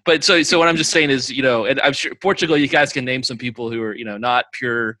 Yeah, but so what I'm just saying is, and I'm sure Portugal, you guys can name some people who are, not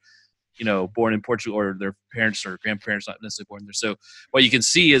pure, born in Portugal, or their parents or grandparents not necessarily born there. So what you can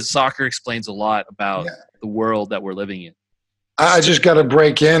see is soccer explains a lot about the world that we're living in. I just got to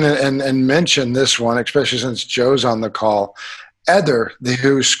break in and mention this one, especially since Joe's on the call. Eder,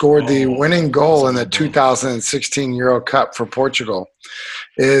 who scored the winning goal in the 2016 Euro Cup for Portugal,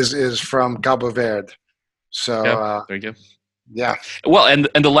 is from Cabo Verde. So there you go. Yeah. Well, and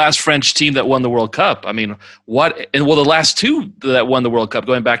the last French team that won the World Cup. I mean, the last two that won the World Cup,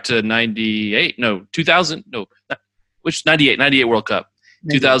 going back to 98 World Cup.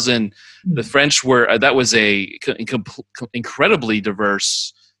 2000, the French were that was a incredibly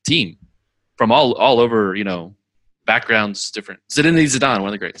diverse team from all over, backgrounds different. Zinedine Zidane, one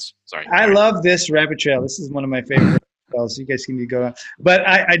of the greats. Sorry. I love this rabbit trail. This is one of my favorite trails. You guys can go on. But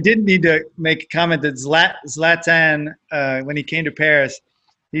I did need to make a comment that Zlatan, when he came to Paris,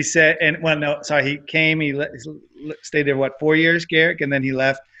 he said, he came, he stayed there, 4 years, Garrick, and then he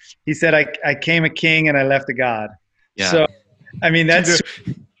left. He said, I came a king and I left a god. Yeah. So, I mean, that's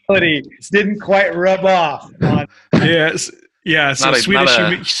didn't quite rub off on. Yes. Yeah, so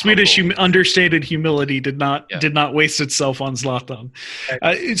Swedish understated humility did not waste itself on Zlatan.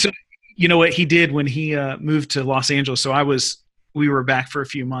 So you know what he did when he moved to Los Angeles. So we were back for a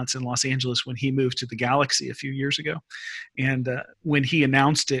few months in Los Angeles when he moved to the Galaxy a few years ago, and when he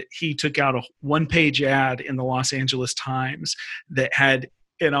announced it, he took out a one-page ad in the Los Angeles Times that had,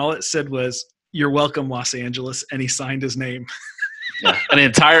 and all it said was, "You're welcome, Los Angeles," and he signed his name. Yeah, an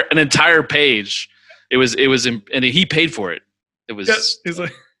entire page. It was, and he paid for it. It was. He's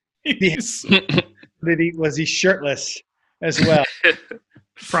like, was he shirtless as well?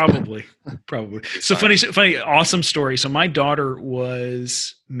 Probably. So funny, awesome story. So my daughter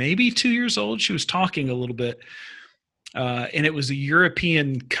was maybe 2 years old. She was talking a little bit, and it was a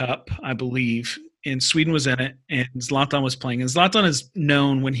European Cup, I believe, and Sweden was in it, and Zlatan was playing. And Zlatan is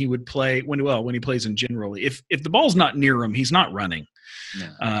known when he plays in general. If the ball's not near him, he's not running.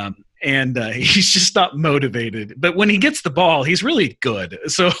 Yeah. and he's just not motivated. But when he gets the ball, he's really good.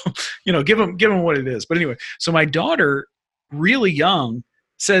 So, give him what it is. But anyway, so my daughter, really young,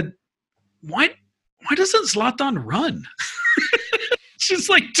 said, why doesn't Zlatan run? She's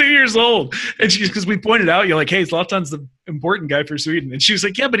like 2 years old. And because we pointed out, you're like, hey, Zlatan's the important guy for Sweden. And she was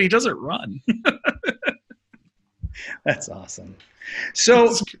like, yeah, but he doesn't run. That's awesome. So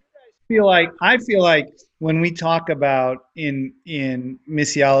I feel like when we talk about in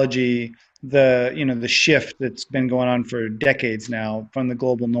missiology, the shift that's been going on for decades now from the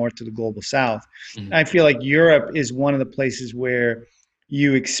global north to the global south, I feel like Europe is one of the places where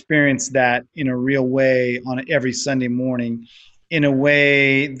you experience that in a real way on every Sunday morning, in a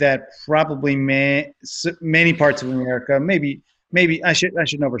way that probably many parts of America, maybe I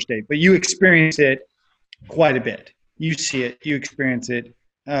shouldn't overstate, but you experience it quite a bit. You see it, you experience it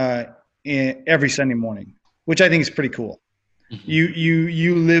every Sunday morning, which I think is pretty cool.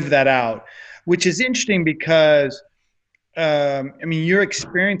 You live that out, which is interesting because you're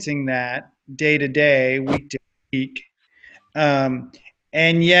experiencing that day to day, week to week,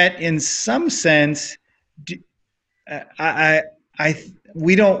 and yet in some sense,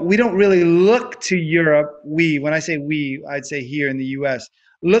 we don't really look to Europe. When I say we, I'd say here in the U.S.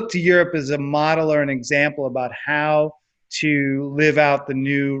 look to Europe as a model or an example about how to live out the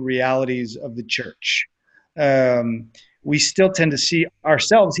new realities of the church. We still tend to see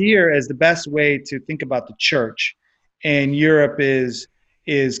ourselves here as the best way to think about the church, and Europe is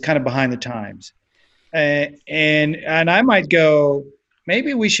kind of behind the times. And I might go,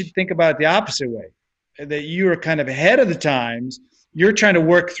 maybe we should think about it the opposite way, that you are kind of ahead of the times. You're trying to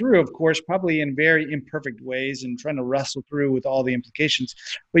work through, of course, probably in very imperfect ways and trying to wrestle through with all the implications,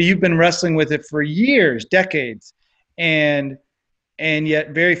 but you've been wrestling with it for years, decades. And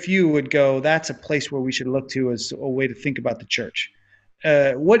yet very few would go, that's a place where we should look to as a way to think about the church.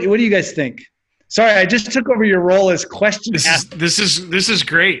 What do you guys think? Sorry, I just took over your role as question asker. This is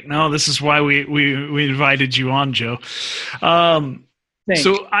great. No, this is why we invited you on, Joe.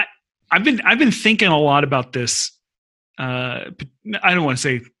 So I've been thinking a lot about this. I don't want to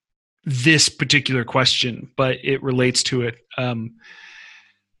say this particular question, but it relates to it.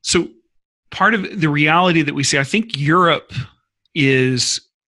 So part of the reality that we see, I think Europe is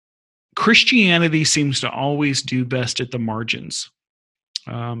Christianity seems to always do best at the margins.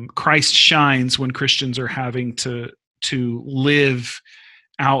 Christ shines when Christians are having to live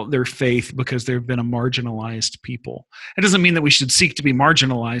out their faith because they've been a marginalized people. It doesn't mean that we should seek to be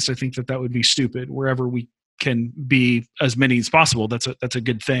marginalized. I think that would be stupid. Wherever we can be as many as possible, that's a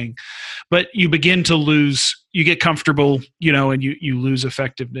good thing. But you begin to lose, you get comfortable, and you lose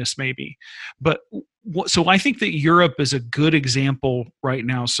effectiveness maybe. But so I think that Europe is a good example right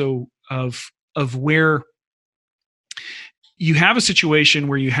now. So of where you have a situation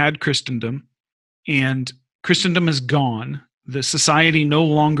where you had Christendom, and Christendom is gone. The society no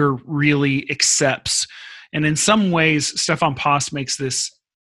longer really accepts, and in some ways, Stefan Paas makes this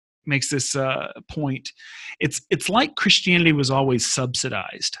point. It's like Christianity was always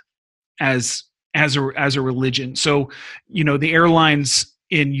subsidized as a religion. So the airlines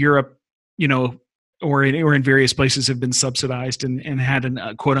in Europe, or in various places have been subsidized and had an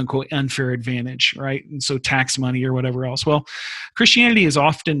quote unquote unfair advantage, right? And so tax money or whatever else. Well, Christianity has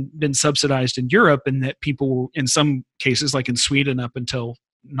often been subsidized in Europe, in that people, in some cases, like in Sweden up until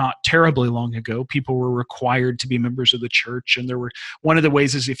not terribly long ago, people were required to be members of the church. And one of the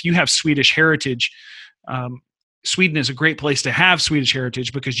ways is if you have Swedish heritage, Sweden is a great place to have Swedish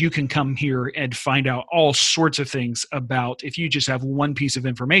heritage, because you can come here and find out all sorts of things about, if you just have one piece of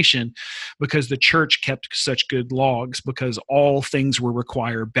information, because the church kept such good logs, because all things were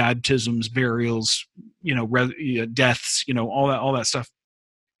required: baptisms, burials, deaths, all that stuff,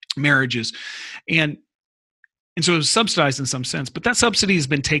 marriages. And so it was subsidized in some sense, but that subsidy has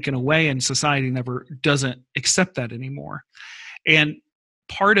been taken away, and society never doesn't accept that anymore. And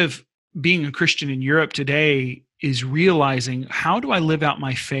part of being a Christian in Europe today is realizing, how do I live out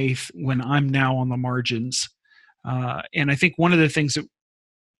my faith when I'm now on the margins? And I think one of the things that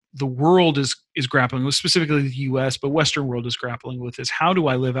the world is grappling with, specifically the US, but Western world is grappling with, is how do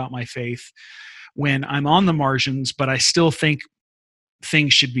I live out my faith when I'm on the margins, but I still think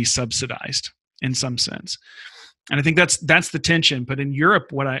things should be subsidized in some sense. And I think that's the tension. But in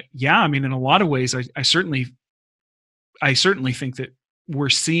Europe, in a lot of ways, I certainly think that we're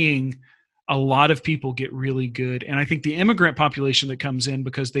seeing a lot of people get really good. And I think the immigrant population that comes in,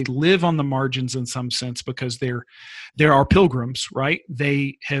 because they live on the margins in some sense, because there are pilgrims, right?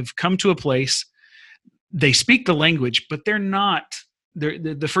 They have come to a place, they speak the language, but they're not,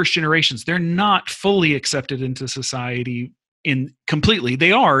 the first generations, they're not fully accepted into society in completely.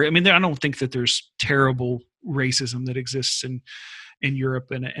 They are. I mean, I don't think that there's terrible racism that exists in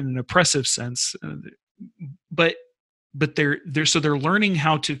Europe in an oppressive sense, but they're learning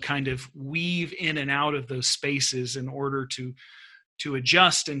how to kind of weave in and out of those spaces in order to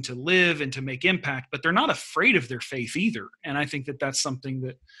adjust and to live and to make impact. But they're not afraid of their faith either, and I think that that's something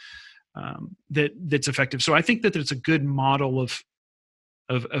that that's effective. So I think that it's a good model of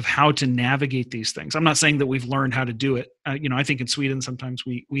how to navigate these things. I'm not saying that we've learned how to do it. I think in Sweden sometimes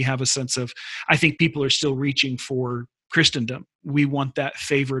we have a sense of, I think people are still reaching for Christendom. We want that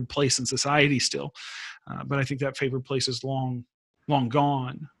favored place in society still, but I think that favored place is long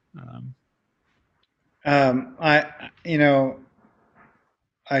gone.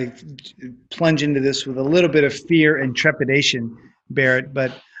 I plunge into this with a little bit of fear and trepidation, Barrett,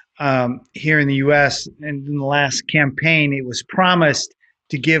 but here in the U.S. and in the last campaign, it was promised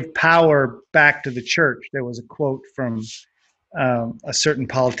to give power back to the church. There was a quote from a certain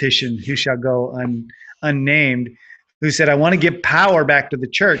politician who shall go unnamed, who said, "I want to give power back to the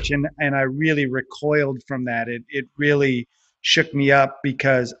church," and I really recoiled from that. It really shook me up,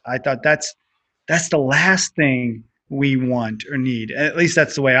 because I thought that's the last thing we want or need. At least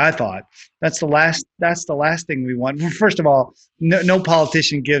that's the way I thought. That's the last thing we want. First of all, no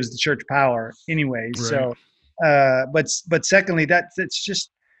politician gives the church power anyway. Right. So, but secondly, that's just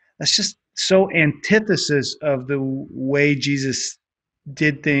so antithesis of the way Jesus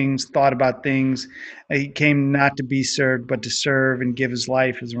did things, thought about things. He came not to be served, but to serve and give his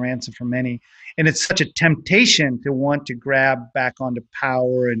life as a ransom for many. And it's such a temptation to want to grab back onto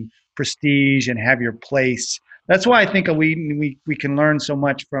power and prestige and have your place. That's why I think we can learn so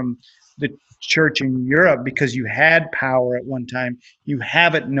much from the church in Europe, because you had power at one time, you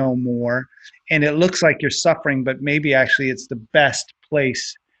have it no more, and it looks like you're suffering, but maybe actually it's the best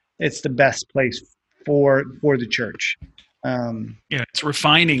place. It's the best place for the church. It's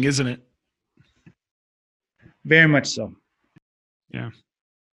refining, isn't it? Very much so. Yeah.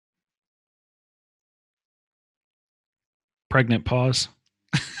 Pregnant pause.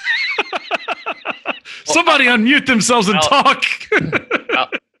 Somebody unmute themselves and talk.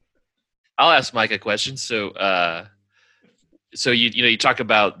 I'll ask Mike a question. So you talk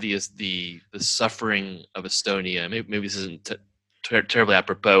about the suffering of Estonia. Maybe this isn't terribly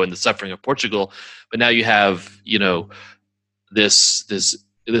apropos, in the suffering of Portugal, but now you have this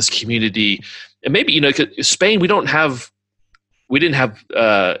community, and maybe Spain. We didn't have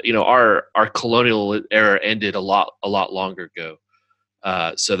our colonial era ended a lot longer ago.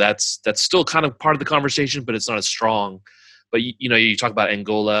 So that's still kind of part of the conversation, but it's not as strong. But you talk about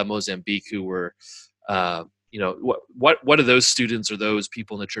Angola, Mozambique, who were, what are those students or those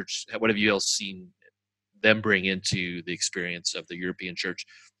people in the church? What have you else seen them bring into the experience of the European church?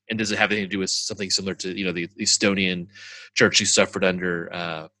 And does it have anything to do with something similar to the Estonian church who suffered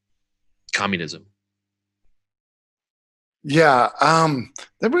under communism? Yeah,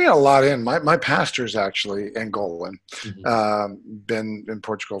 they bring a lot in. My pastor's actually Angolan, been in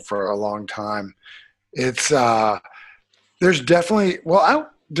Portugal for a long time. It's there's definitely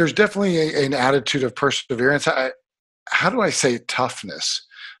an attitude of perseverance. How do I say toughness?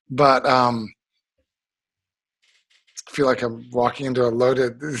 But I feel like I'm walking into a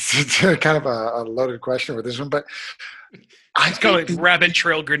loaded question with this one, but. It's kind of like rabbit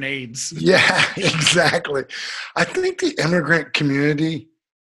trail grenades. Yeah, exactly. I think the immigrant community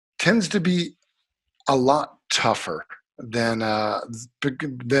tends to be a lot tougher than the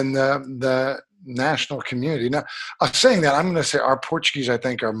national community. Now, saying that, I'm going to say our Portuguese, I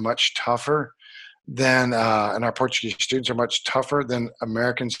think, are much tougher than, and our Portuguese students are much tougher than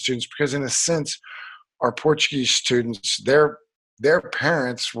American students, because in a sense, our Portuguese students, their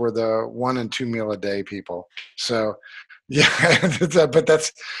parents were the 1 and 2 meal a day people. So. Yeah, but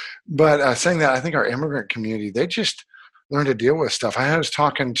saying that, I think our immigrant community, they just learn to deal with stuff. I was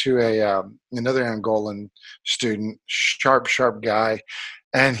talking to another Angolan student, sharp guy,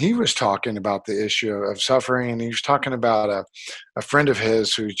 and he was talking about the issue of suffering, and he was talking about a friend of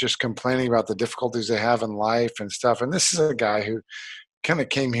his who's just complaining about the difficulties they have in life and stuff. And this is a guy who kind of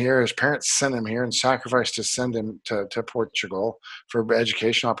came here. His parents sent him here and sacrificed to send him to Portugal for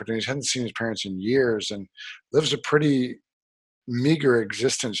education opportunities. Hadn't seen his parents in years and lives a pretty meager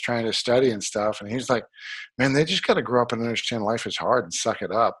existence trying to study and stuff. And he's like, man, they just got to grow up and understand life is hard and suck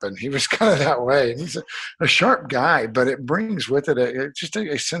it up. And he was kind of that way. And he's a sharp guy, but it brings with it just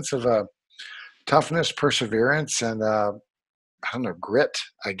a sense of toughness, perseverance, and I don't know, grit,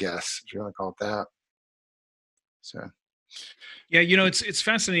 I guess, if you want to call it that. So. Yeah, it's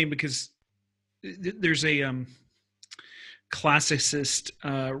fascinating because there's a classicist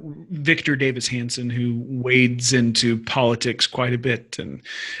Victor Davis Hanson, who wades into politics quite a bit, and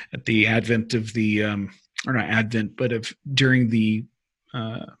at the advent of the or not advent, but of during the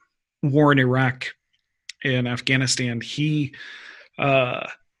war in Iraq and Afghanistan, he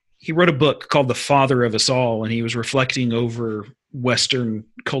wrote a book called The Father of Us All, and he was reflecting over Western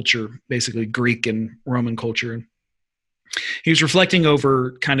culture, basically Greek and Roman culture. And he was reflecting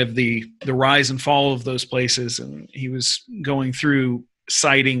over kind of the rise and fall of those places, and he was going through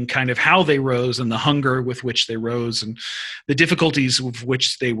citing kind of how they rose and the hunger with which they rose and the difficulties with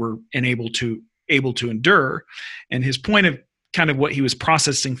which they were able to endure. And his point of kind of what he was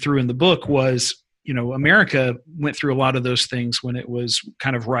processing through in the book was, America went through a lot of those things when it was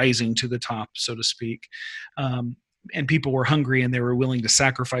kind of rising to the top, so to speak. And people were hungry and they were willing to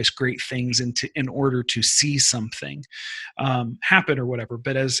sacrifice great things in order to see something happen or whatever.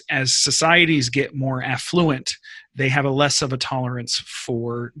 But as societies get more affluent, they have a less of a tolerance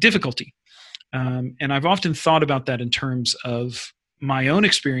for difficulty. And I've often thought about that in terms of my own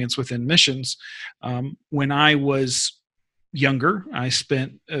experience within missions. When I was younger, I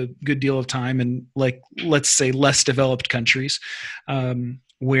spent a good deal of time in, like, let's say, less developed countries,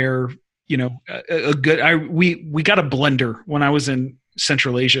 where we got a blender when I was in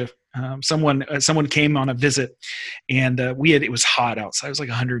Central Asia. Someone came on a visit, and it was hot outside. It was like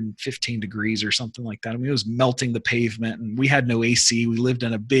 115 degrees or something like that. I mean, it was melting the pavement, and we had no AC. We lived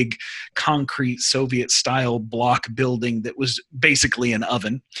in a big concrete Soviet style block building that was basically an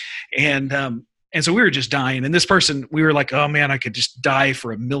oven, and so we were just dying. And this person, we were like, oh man, I could just die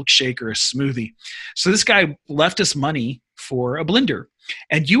for a milkshake or a smoothie. So this guy left us money for a blender.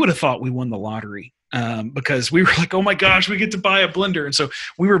 And you would have thought we won the lottery, because we were like, oh my gosh, we get to buy a blender. And so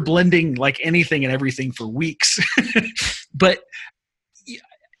we were blending like anything and everything for weeks. But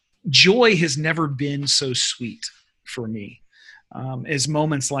joy has never been so sweet for me as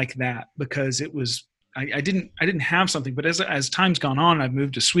moments like that, because it was, I didn't have something, but as time's gone on, I've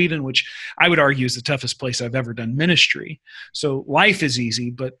moved to Sweden, which I would argue is the toughest place I've ever done ministry. So life is easy,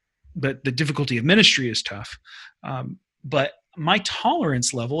 but the difficulty of ministry is tough. But my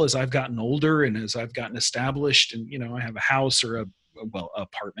tolerance level, as I've gotten older and as I've gotten established, and I have a house or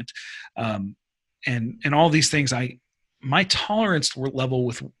apartment, and all these things, my tolerance level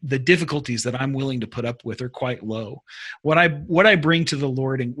with the difficulties that I'm willing to put up with are quite low. What I bring to the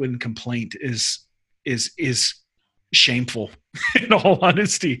Lord in complaint is shameful. In all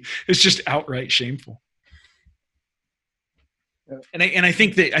honesty, it's just outright shameful. And I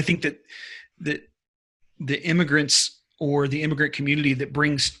think that the immigrants or the immigrant community that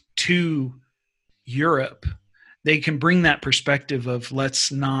brings to Europe, they can bring that perspective of,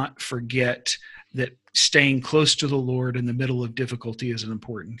 let's not forget that staying close to the Lord in the middle of difficulty is an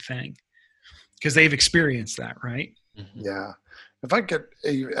important thing, because they've experienced that, right? Yeah. If I could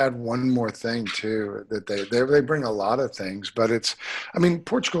add one more thing too, that they bring a lot of things, but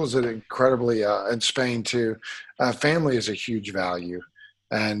Portugal is an incredibly, and Spain too, family is a huge value,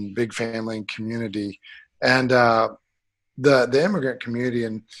 and big family and community. And the immigrant community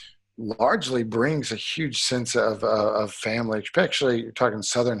and largely brings a huge sense of family, especially you're talking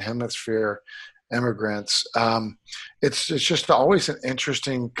Southern Hemisphere immigrants. It's just always an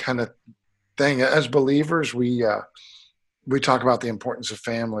interesting kind of thing. As believers, we talk about the importance of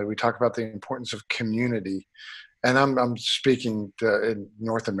family. We talk about the importance of community. And I'm speaking in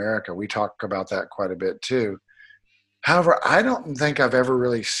North America. We talk about that quite a bit too. However, I don't think I've ever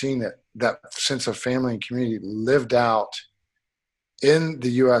really seen that sense of family and community lived out in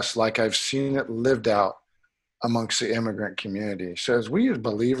the U.S. like I've seen it lived out amongst the immigrant community. So as we as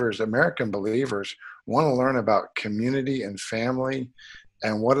believers, American believers, want to learn about community and family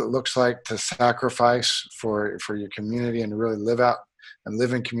and what it looks like to sacrifice for your community and to really live out and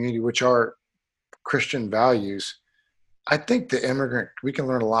live in community, which are Christian values, I think we can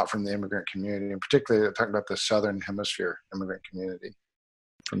learn a lot from the immigrant community, and particularly talking about the Southern Hemisphere immigrant community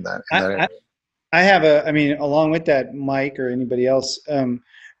from that. I have along with that, Mike or anybody else,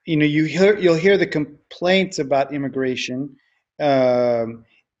 you'll hear the complaints about immigration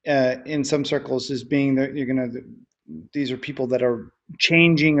in some circles as being that these are people that are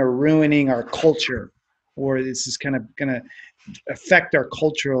changing or ruining our culture, or this is kind of going to affect our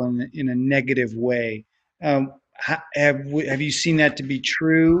culture in a negative way. Have you seen that to be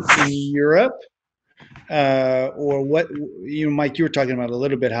true in Europe? Or what, Mike, you were talking about a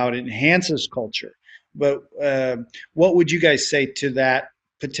little bit how it enhances culture, but what would you guys say to that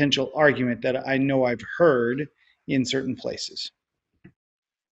potential argument that I know I've heard in certain places?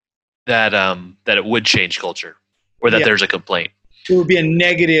 That it would change culture, or that there's a complaint. It would be a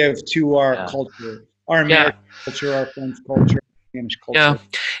negative to our culture, our American culture, our French culture, Spanish culture?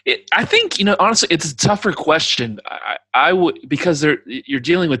 Yeah, I think honestly, it's a tougher question. I would because you're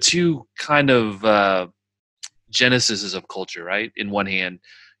dealing with two kind of genesis of culture, right? In one hand,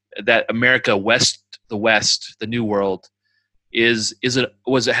 that America the West, the New World, has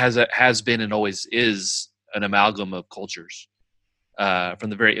been and always is an amalgam of cultures. From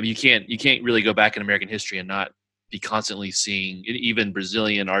the very, I mean, you can't really go back in American history and not be constantly seeing even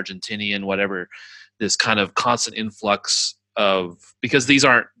Brazilian, Argentinian, whatever, this kind of constant influx of, because these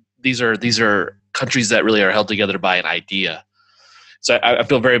are countries that really are held together by an idea. So I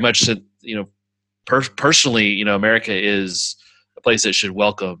feel very much that personally, America is a place that should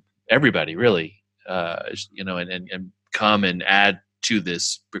welcome everybody, really, and come and add to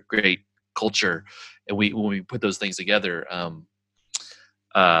this great culture. And when we put those things together,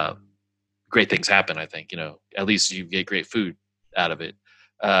 great things happen. I think, at least you get great food out of it,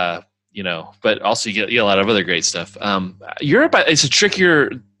 but also you get a lot of other great stuff. Europe, it's a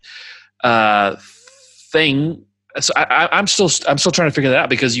trickier thing. So I'm still trying to figure that out,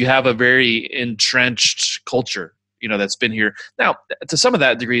 because you have a very entrenched culture, that's been here now. To some of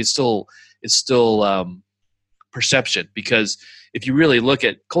that degree, it's still perception, because if you really look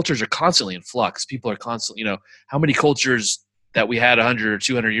at, cultures are constantly in flux. People are constantly, how many cultures that we had 100 or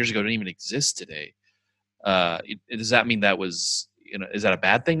 200 years ago don't even exist today. Does that mean that was, is that a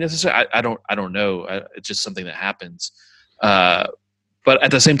bad thing necessarily? I don't know. It's just something that happens. But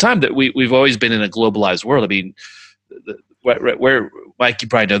at the same time, that we've always been in a globalized world. I mean, where Mike, you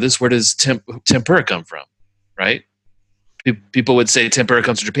probably know this. Where does tempura come from, right? People would say tempura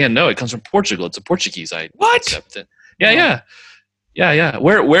comes from Japan. No, it comes from Portugal. It's a Portuguese item. What? Yeah.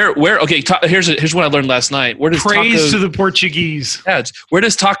 Where? Okay, here's what I learned last night. Where does praise to the Portuguese? Yeah, where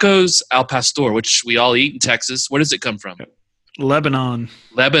does tacos al pastor, which we all eat in Texas, where does it come from? Lebanon,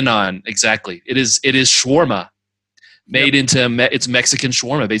 exactly. It is shawarma. Made into it's Mexican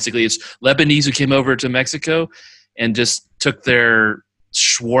shawarma. Basically, it's Lebanese who came over to Mexico and just took their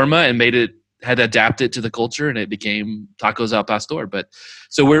shawarma and had to adapt it to the culture, and it became tacos al pastor. But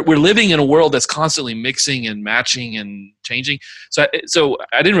so we're living in a world that's constantly mixing and matching and changing. So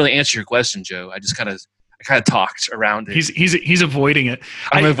I didn't really answer your question, Joe. I kind of talked around it. He's avoiding it.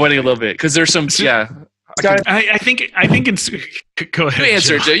 I'm avoiding it a little bit because there's some I think it's go ahead. You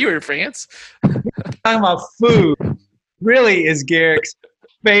answer, Joe. You were in France. Talking about food really is Garrick's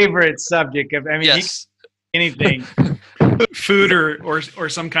favorite subject. Yes. Anything. Food or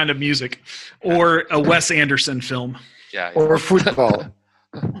some kind of music, or a Wes Anderson film. Yeah. Or football.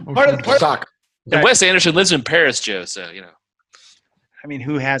 Or soccer. And Wes Anderson lives in Paris, Joe, so I mean,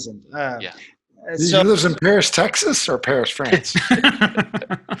 who hasn't? Yeah. He lives in Paris, Texas, or Paris, France?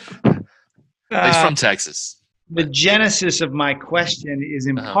 He's from Texas. The genesis of my question is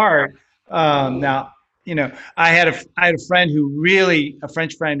in part now. I had a friend a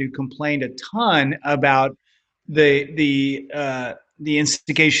French friend who complained a ton about the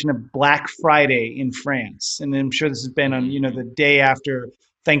instigation of Black Friday in France, and I'm sure this has been on the day after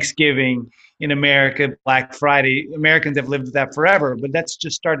Thanksgiving in America. Black Friday, Americans have lived with that forever, but that's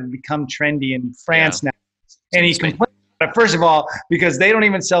just started to become trendy in France now. And he complained about it, first of all, because they don't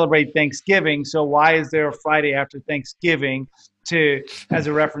even celebrate Thanksgiving, so why is there a Friday after Thanksgiving as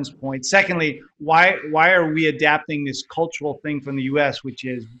a reference point? Secondly, why are we adapting this cultural thing from the U.S., which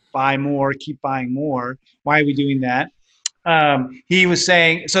is buy more, keep buying more? Why are we doing that? He was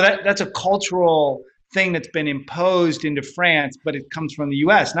saying, so that's a cultural thing that's been imposed into France, but it comes from the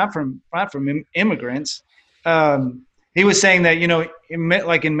U.S., not from immigrants. He was saying that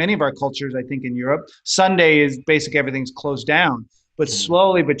like in many of our cultures, I think in Europe, Sunday is basically everything's closed down. But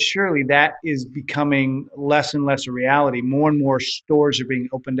slowly but surely, that is becoming less and less a reality. More and more stores are being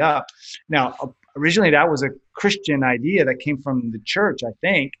opened up. Now, originally, that was a Christian idea that came from the church, I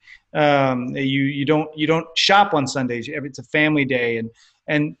think. You don't shop on Sundays. It's a family day,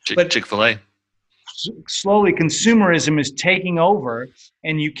 but Chick-fil-A. Slowly, consumerism is taking over,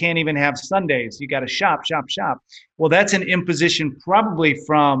 and you can't even have Sundays. You got to shop. Well, that's an imposition probably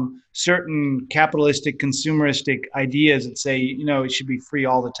from certain capitalistic, consumeristic ideas that say, it should be free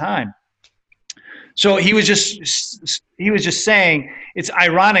all the time. So he was just saying, it's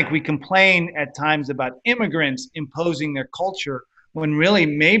ironic we complain at times about immigrants imposing their culture, when really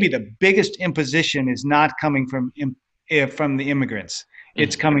maybe the biggest imposition is not coming from the immigrants.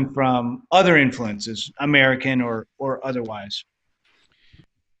 It's coming from other influences, American or otherwise.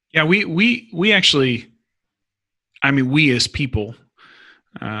 Yeah, we actually, we as people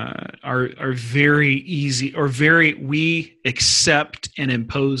are very easy, or we accept and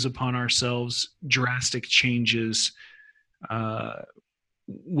impose upon ourselves drastic changes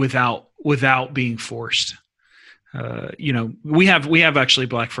without without being forced. We have actually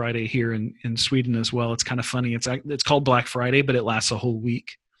Black Friday here in Sweden as well. It's kind of funny. It's called Black Friday, but it lasts a whole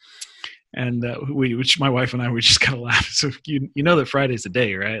week. And which my wife and I, we just kind of laugh. So you know that Friday's a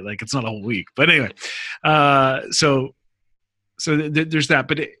day, right? Like it's not a whole week. But anyway, so there's that.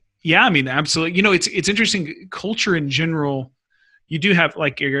 But yeah, I mean, absolutely. It's interesting. Culture in general, you do have,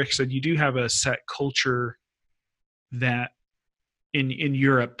 like Eric said, you do have a set culture that in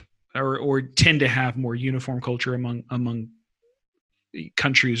Europe or tend to have more uniform culture among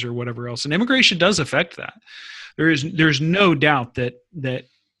countries or whatever else. And immigration does affect that. There's no doubt that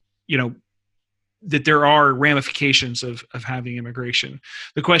there are ramifications of having immigration.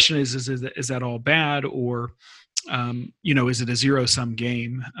 The question is that all bad, or is it a zero-sum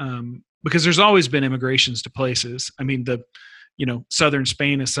game? Because there's always been immigrations to places. I mean, southern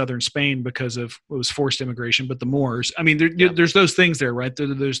Spain is southern Spain because of it was forced immigration, but the Moors. I mean, there's those things there, right?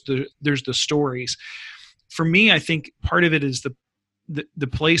 There's the stories. For me, I think part of it is the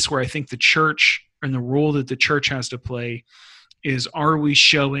place where I think the church and the role that the church has to play is, are we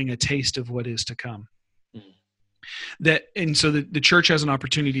showing a taste of what is to come? And so the church has an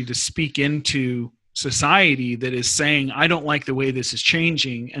opportunity to speak into society that is saying, I don't like the way this is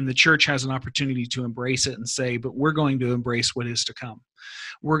changing. And the church has an opportunity to embrace it and say, but we're going to embrace what is to come.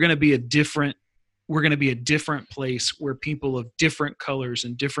 We're going to be a different place where people of different colors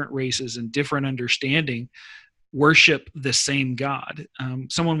and different races and different understanding worship the same God.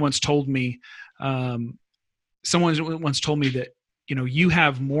 Someone once told me that, you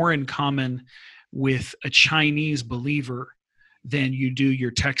have more in common with a Chinese believer than you do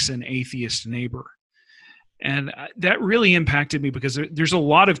your Texan atheist neighbor. And that really impacted me, because there's a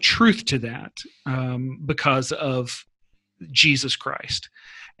lot of truth to that because of Jesus Christ.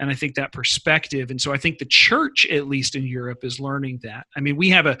 And I think that perspective. And so I think the church, at least in Europe, is learning that. I mean, we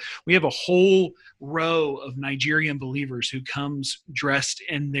have a whole row of Nigerian believers who comes dressed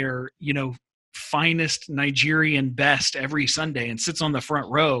in their, finest Nigerian best every Sunday and sits on the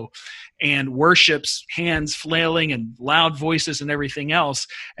front row and worships, hands flailing and loud voices and everything else.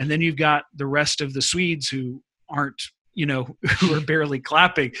 And then you've got the rest of the Swedes who aren't, who are barely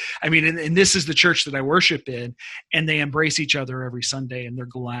clapping. I mean, and this is the church that I worship in, and they embrace each other every Sunday, and they're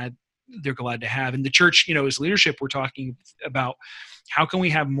glad to have. And the church, as leadership, we're talking about how can we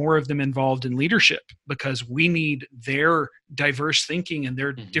have more of them involved in leadership, because we need their diverse thinking and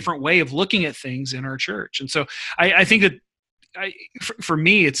their different way of looking at things in our church. And so I think that for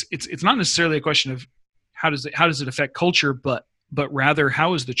me, it's not necessarily a question of how does it affect culture, but rather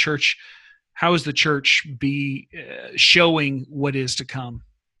how is the church be showing what is to come.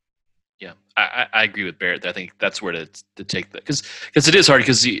 Yeah, I agree with Barrett. I think that's where to take that, because it is hard,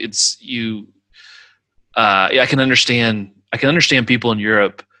 because it's you. I can understand people in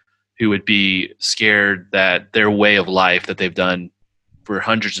Europe who would be scared that their way of life that they've done for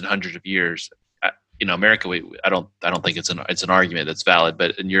hundreds and hundreds of years, America, I don't think it's an argument that's valid,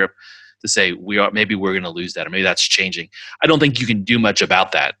 but in Europe, to say maybe we're going to lose that, or maybe that's changing. I don't think you can do much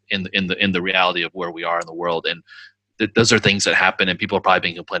about that in the reality of where we are in the world, and those are things that happen, and people have probably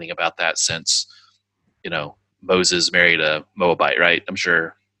been complaining about that since, Moses married a Moabite, right? I'm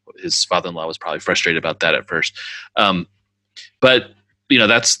sure his father-in-law was probably frustrated about that at first. But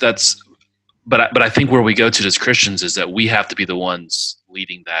I think where we go to as Christians is that we have to be the ones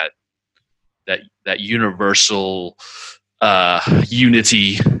leading that universal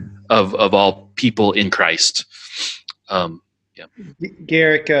unity of all people in Christ.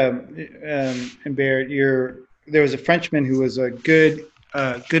 Garrick and Barrett, there was a Frenchman who was a good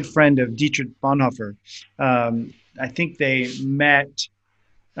friend of Dietrich Bonhoeffer. I think they met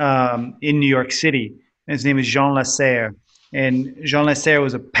in New York City. His name is Jean Lasserre, and Jean Lasserre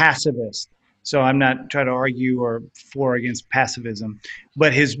was a pacifist. So I'm not trying to argue or for or against pacifism,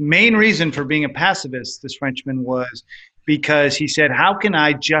 but his main reason for being a pacifist, this Frenchman, was because he said, how can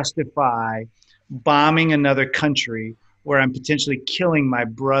I justify bombing another country where I'm potentially killing my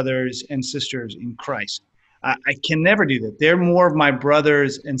brothers and sisters in Christ? I can never do that. They're more of my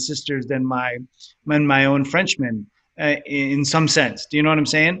brothers and sisters than my own Frenchmen in some sense. Do you know what I'm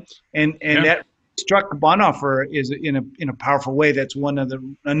saying? And that struck Bonhoeffer is in a powerful way. That's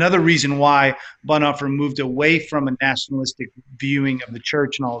another reason why Bonhoeffer moved away from a nationalistic viewing of the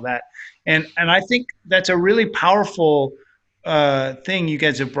church and all of that. And I think that's a really powerful thing you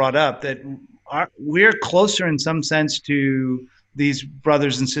guys have brought up, that we're closer in some sense to these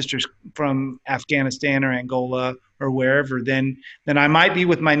brothers and sisters from Afghanistan or Angola or wherever than I might be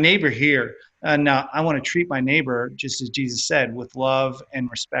with my neighbor here. Now, I want to treat my neighbor, just as Jesus said, with love and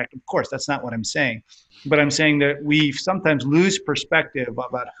respect. Of course, that's not what I'm saying. But I'm saying that we sometimes lose perspective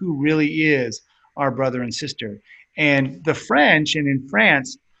about who really is our brother and sister. And the French, and in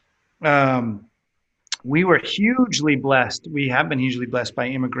France, um, we were hugely blessed. We have been hugely blessed by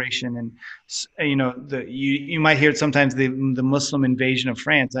immigration, and you might hear sometimes the Muslim invasion of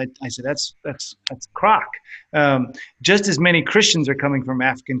France. I said that's crock. Just as many Christians are coming from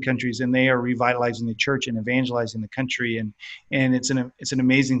African countries, and they are revitalizing the church and evangelizing the country, and it's an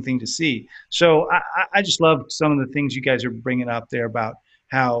amazing thing to see. So I just love some of the things you guys are bringing up there about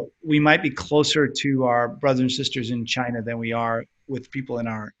how we might be closer to our brothers and sisters in China than we are with people in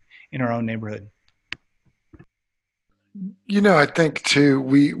our own neighborhood. I think too,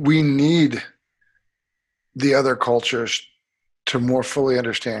 we need the other cultures to more fully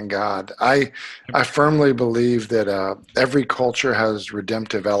understand God. I firmly believe that every culture has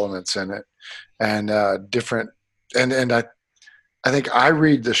redemptive elements in it, and different. And I think I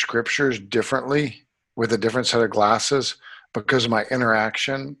read the scriptures differently with a different set of glasses because of my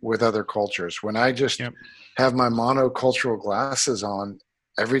interaction with other cultures. When I just have my monocultural glasses on,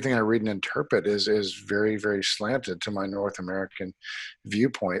 everything I read and interpret is very, very slanted to my North American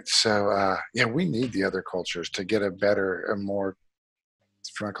viewpoint. So, we need the other cultures to get a better, a more,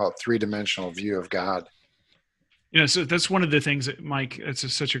 if you want to call it, three-dimensional view of God. So that's one of the things that, Mike,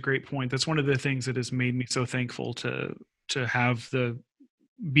 it's such a great point. That's one of the things that has made me so thankful to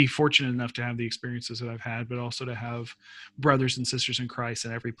be fortunate enough to have the experiences that I've had, but also to have brothers and sisters in Christ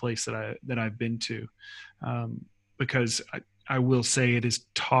in every place that I've been to. Because I will say it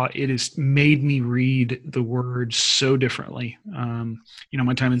has made me read the word so differently.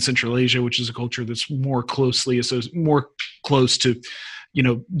 My time in Central Asia, which is a culture that's more close to,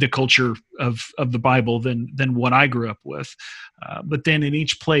 the culture of the Bible than what I grew up with. But then in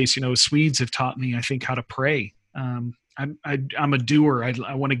each place, Swedes have taught me, I think, how to pray. I'm a doer.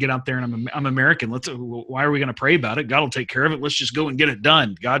 I want to get out there, and I'm American. Why are we going to pray about it? God will take care of it. Let's just go and get it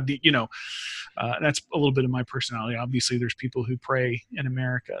done. God, that's a little bit of my personality. Obviously, there's people who pray in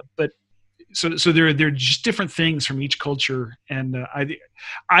America, but so there are just different things from each culture. And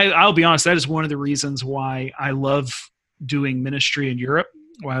I'll be honest, that is one of the reasons why I love doing ministry in Europe,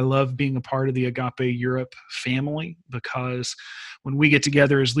 why I love being a part of the Agape Europe family, because when we get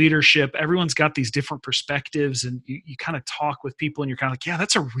together as leadership, everyone's got these different perspectives, and you kind of talk with people and you're kind of like, yeah,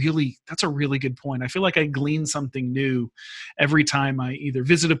 that's a really good point. I feel like I glean something new every time I either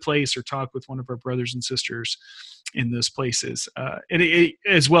visit a place or talk with one of our brothers and sisters in those places. And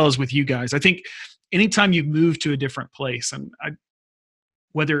as well as with you guys, I think anytime you move to a different place, and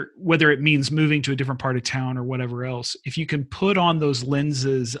whether it means moving to a different part of town or whatever else, if you can put on those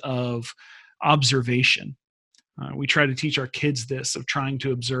lenses of observation, we try to teach our kids this, of trying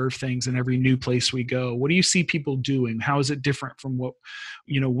to observe things in every new place we go. What do you see people doing? How is it different from what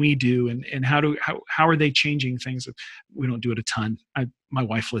we do? And how are they changing things? We don't do it a ton. My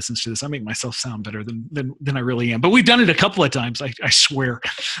wife listens to this. I make myself sound better than I really am. But we've done it a couple of times, I swear.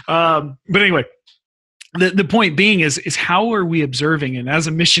 But anyway. The point being is how are we observing? And as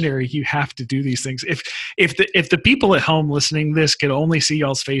a missionary, you have to do these things. If the people at home listening to this could only see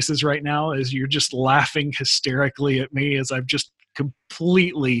y'all's faces right now as you're just laughing hysterically at me, as I've just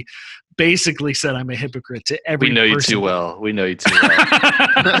completely basically said I'm a hypocrite to every person. We know you too well.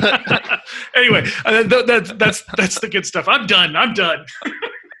 Anyway, that's the good stuff. I'm done.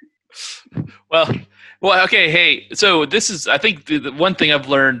 Well, okay. Hey, so this is, I think the one thing I've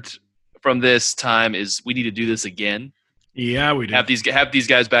learned from this time is we need to do this again. Yeah, we do. Have these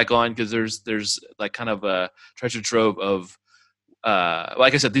guys back on, because there's like kind of a treasure trove of,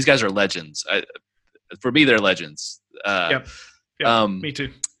 like I said, these guys are legends. For me, they're legends. Yep, me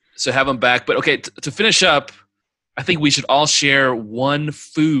too. So have them back. But okay, to finish up, I think we should all share one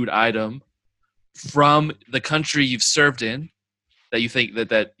food item from the country you've served in that you think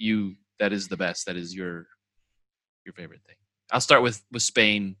that is the best. That is your favorite thing. I'll start with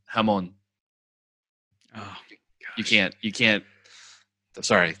Spain. Jamon. Oh, you can't.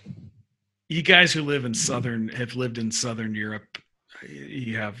 Sorry. You guys who have lived in Southern Europe,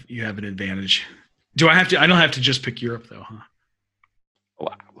 you have an advantage. I don't have to just pick Europe though, huh?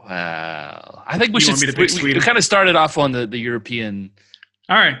 Wow. I think we kind of started off on the European.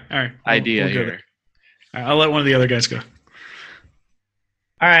 All right. Idea we'll here. All right, I'll let one of the other guys go.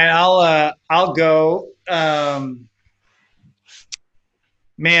 All right, I'll go.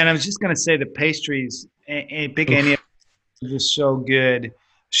 Man, I was just going to say the pastries, Big Annie, are just so good.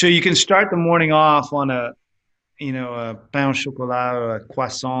 So you can start the morning off on a pain au chocolat or a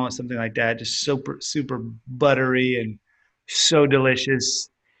croissant or something like that, just super, super buttery and so delicious.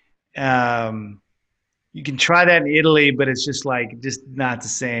 You can try that in Italy, but it's just not the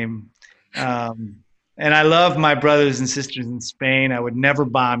same. And I love my brothers and sisters in Spain. I would never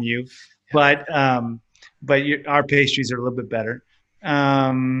bomb you, but our pastries are a little bit better.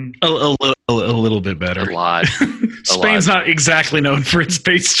 A little bit better. A lot. Spain's not exactly known for its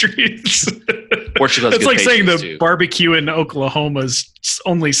pastries. Portugal's it's like saying the too. barbecue in Oklahoma is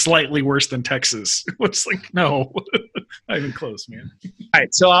only slightly worse than Texas. It's like, no, not even close, man. All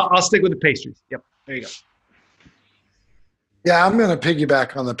right, so I'll stick with the pastries. Yep, there you go. Yeah, I'm going to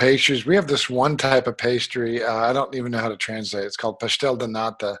piggyback on the pastries. We have this one type of pastry. I don't even know how to translate. It's called pastel de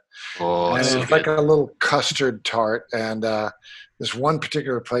nata. Oh, and so it's good. like a little custard tart. And this one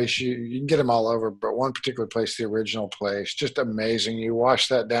particular place, you can get them all over, but one particular place, the original place, just amazing. You wash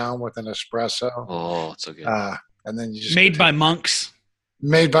that down with an espresso. Oh, it's so good. And then you just made by monks.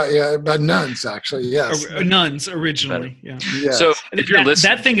 Made by nuns, actually. Yes, nuns originally. Yeah. Yes. So if you're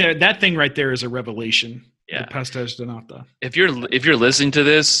listening, that thing right there is a revelation. Yeah. The pastel de nata. If you're listening to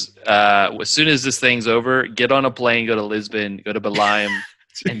this, as soon as this thing's over, get on a plane, go to Lisbon, go to Belém,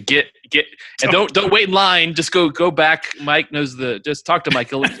 and get and don't wait in line. Just go back. Mike knows just talk to Mike.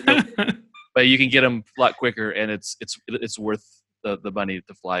 He'll let you know. But you can get them a lot quicker, and it's worth the money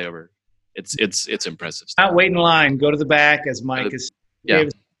to fly over. It's impressive stuff. Not wait in line. Go to the back, as Mike is. Yeah.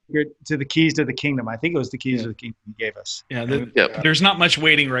 To the keys to the kingdom. I think it was the keys to the kingdom he gave us. Yeah, there's not much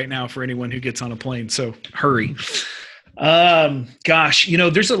waiting right now for anyone who gets on a plane, so hurry. Gosh,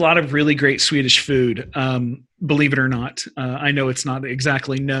 there's a lot of really great Swedish food. Believe it or not, I know it's not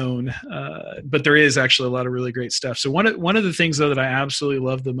exactly known, but there is actually a lot of really great stuff. So one of the things though that I absolutely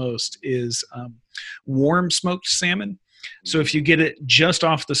love the most is warm smoked salmon. So if you get it just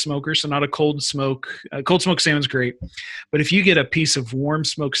off the smoker, so not a cold smoke salmon's great, but if you get a piece of warm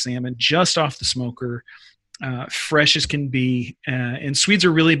smoked salmon just off the smoker, fresh as can be, and Swedes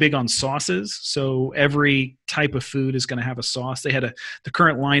are really big on sauces. So every type of food is going to have a sauce. They had the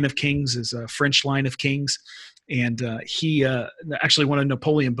current line of kings is a French line of kings. And he actually one of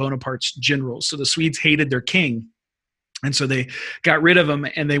Napoleon Bonaparte's generals. So the Swedes hated their king. And so they got rid of him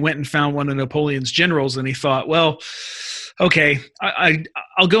and they went and found one of Napoleon's generals. And he thought, well, okay,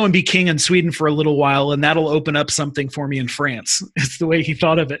 I'll go and be king in Sweden for a little while, and that'll open up something for me in France. It's the way he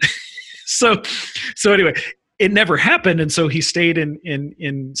thought of it. So anyway, it never happened, and so he stayed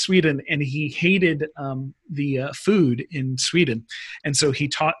in Sweden, and he hated the food in Sweden, and so he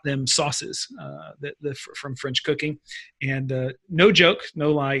taught them sauces from French cooking. And no joke,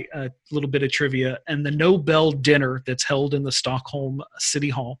 no lie, a little bit of trivia, and the Nobel dinner that's held in the Stockholm City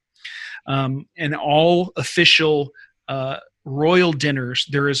Hall, and all official royal dinners,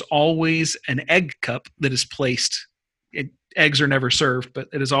 there is always an egg cup that is placed. Eggs are never served, but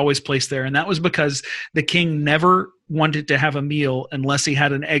it is always placed there. And that was because the king never wanted to have a meal unless he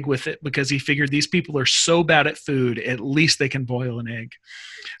had an egg with it, because he figured these people are so bad at food, at least they can boil an egg.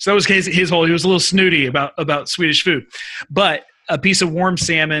 So that was his whole, he was a little snooty about Swedish food. But a piece of warm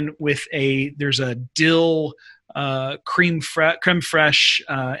salmon with there's a dill, creme fraiche,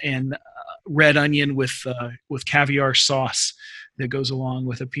 and red onion with caviar sauce that goes along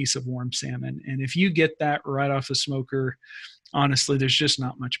with a piece of warm salmon. And if you get that right off the smoker, honestly, there's just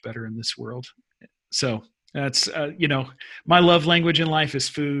not much better in this world. So that's, my love language in life is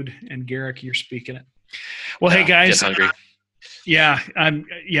food, and Garrick, you're speaking it. Well, hey guys, hungry. Yeah,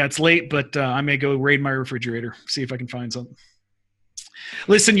 it's late, but I may go raid my refrigerator, see if I can find something.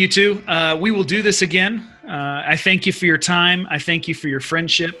 Listen, you two, we will do this again. I thank you for your time. I thank you for your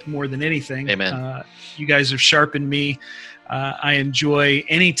friendship more than anything. Amen. You guys have sharpened me. I enjoy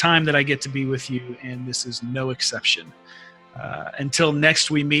any time that I get to be with you, and this is no exception. Until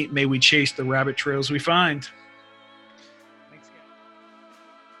next we meet, may we chase the rabbit trails we find.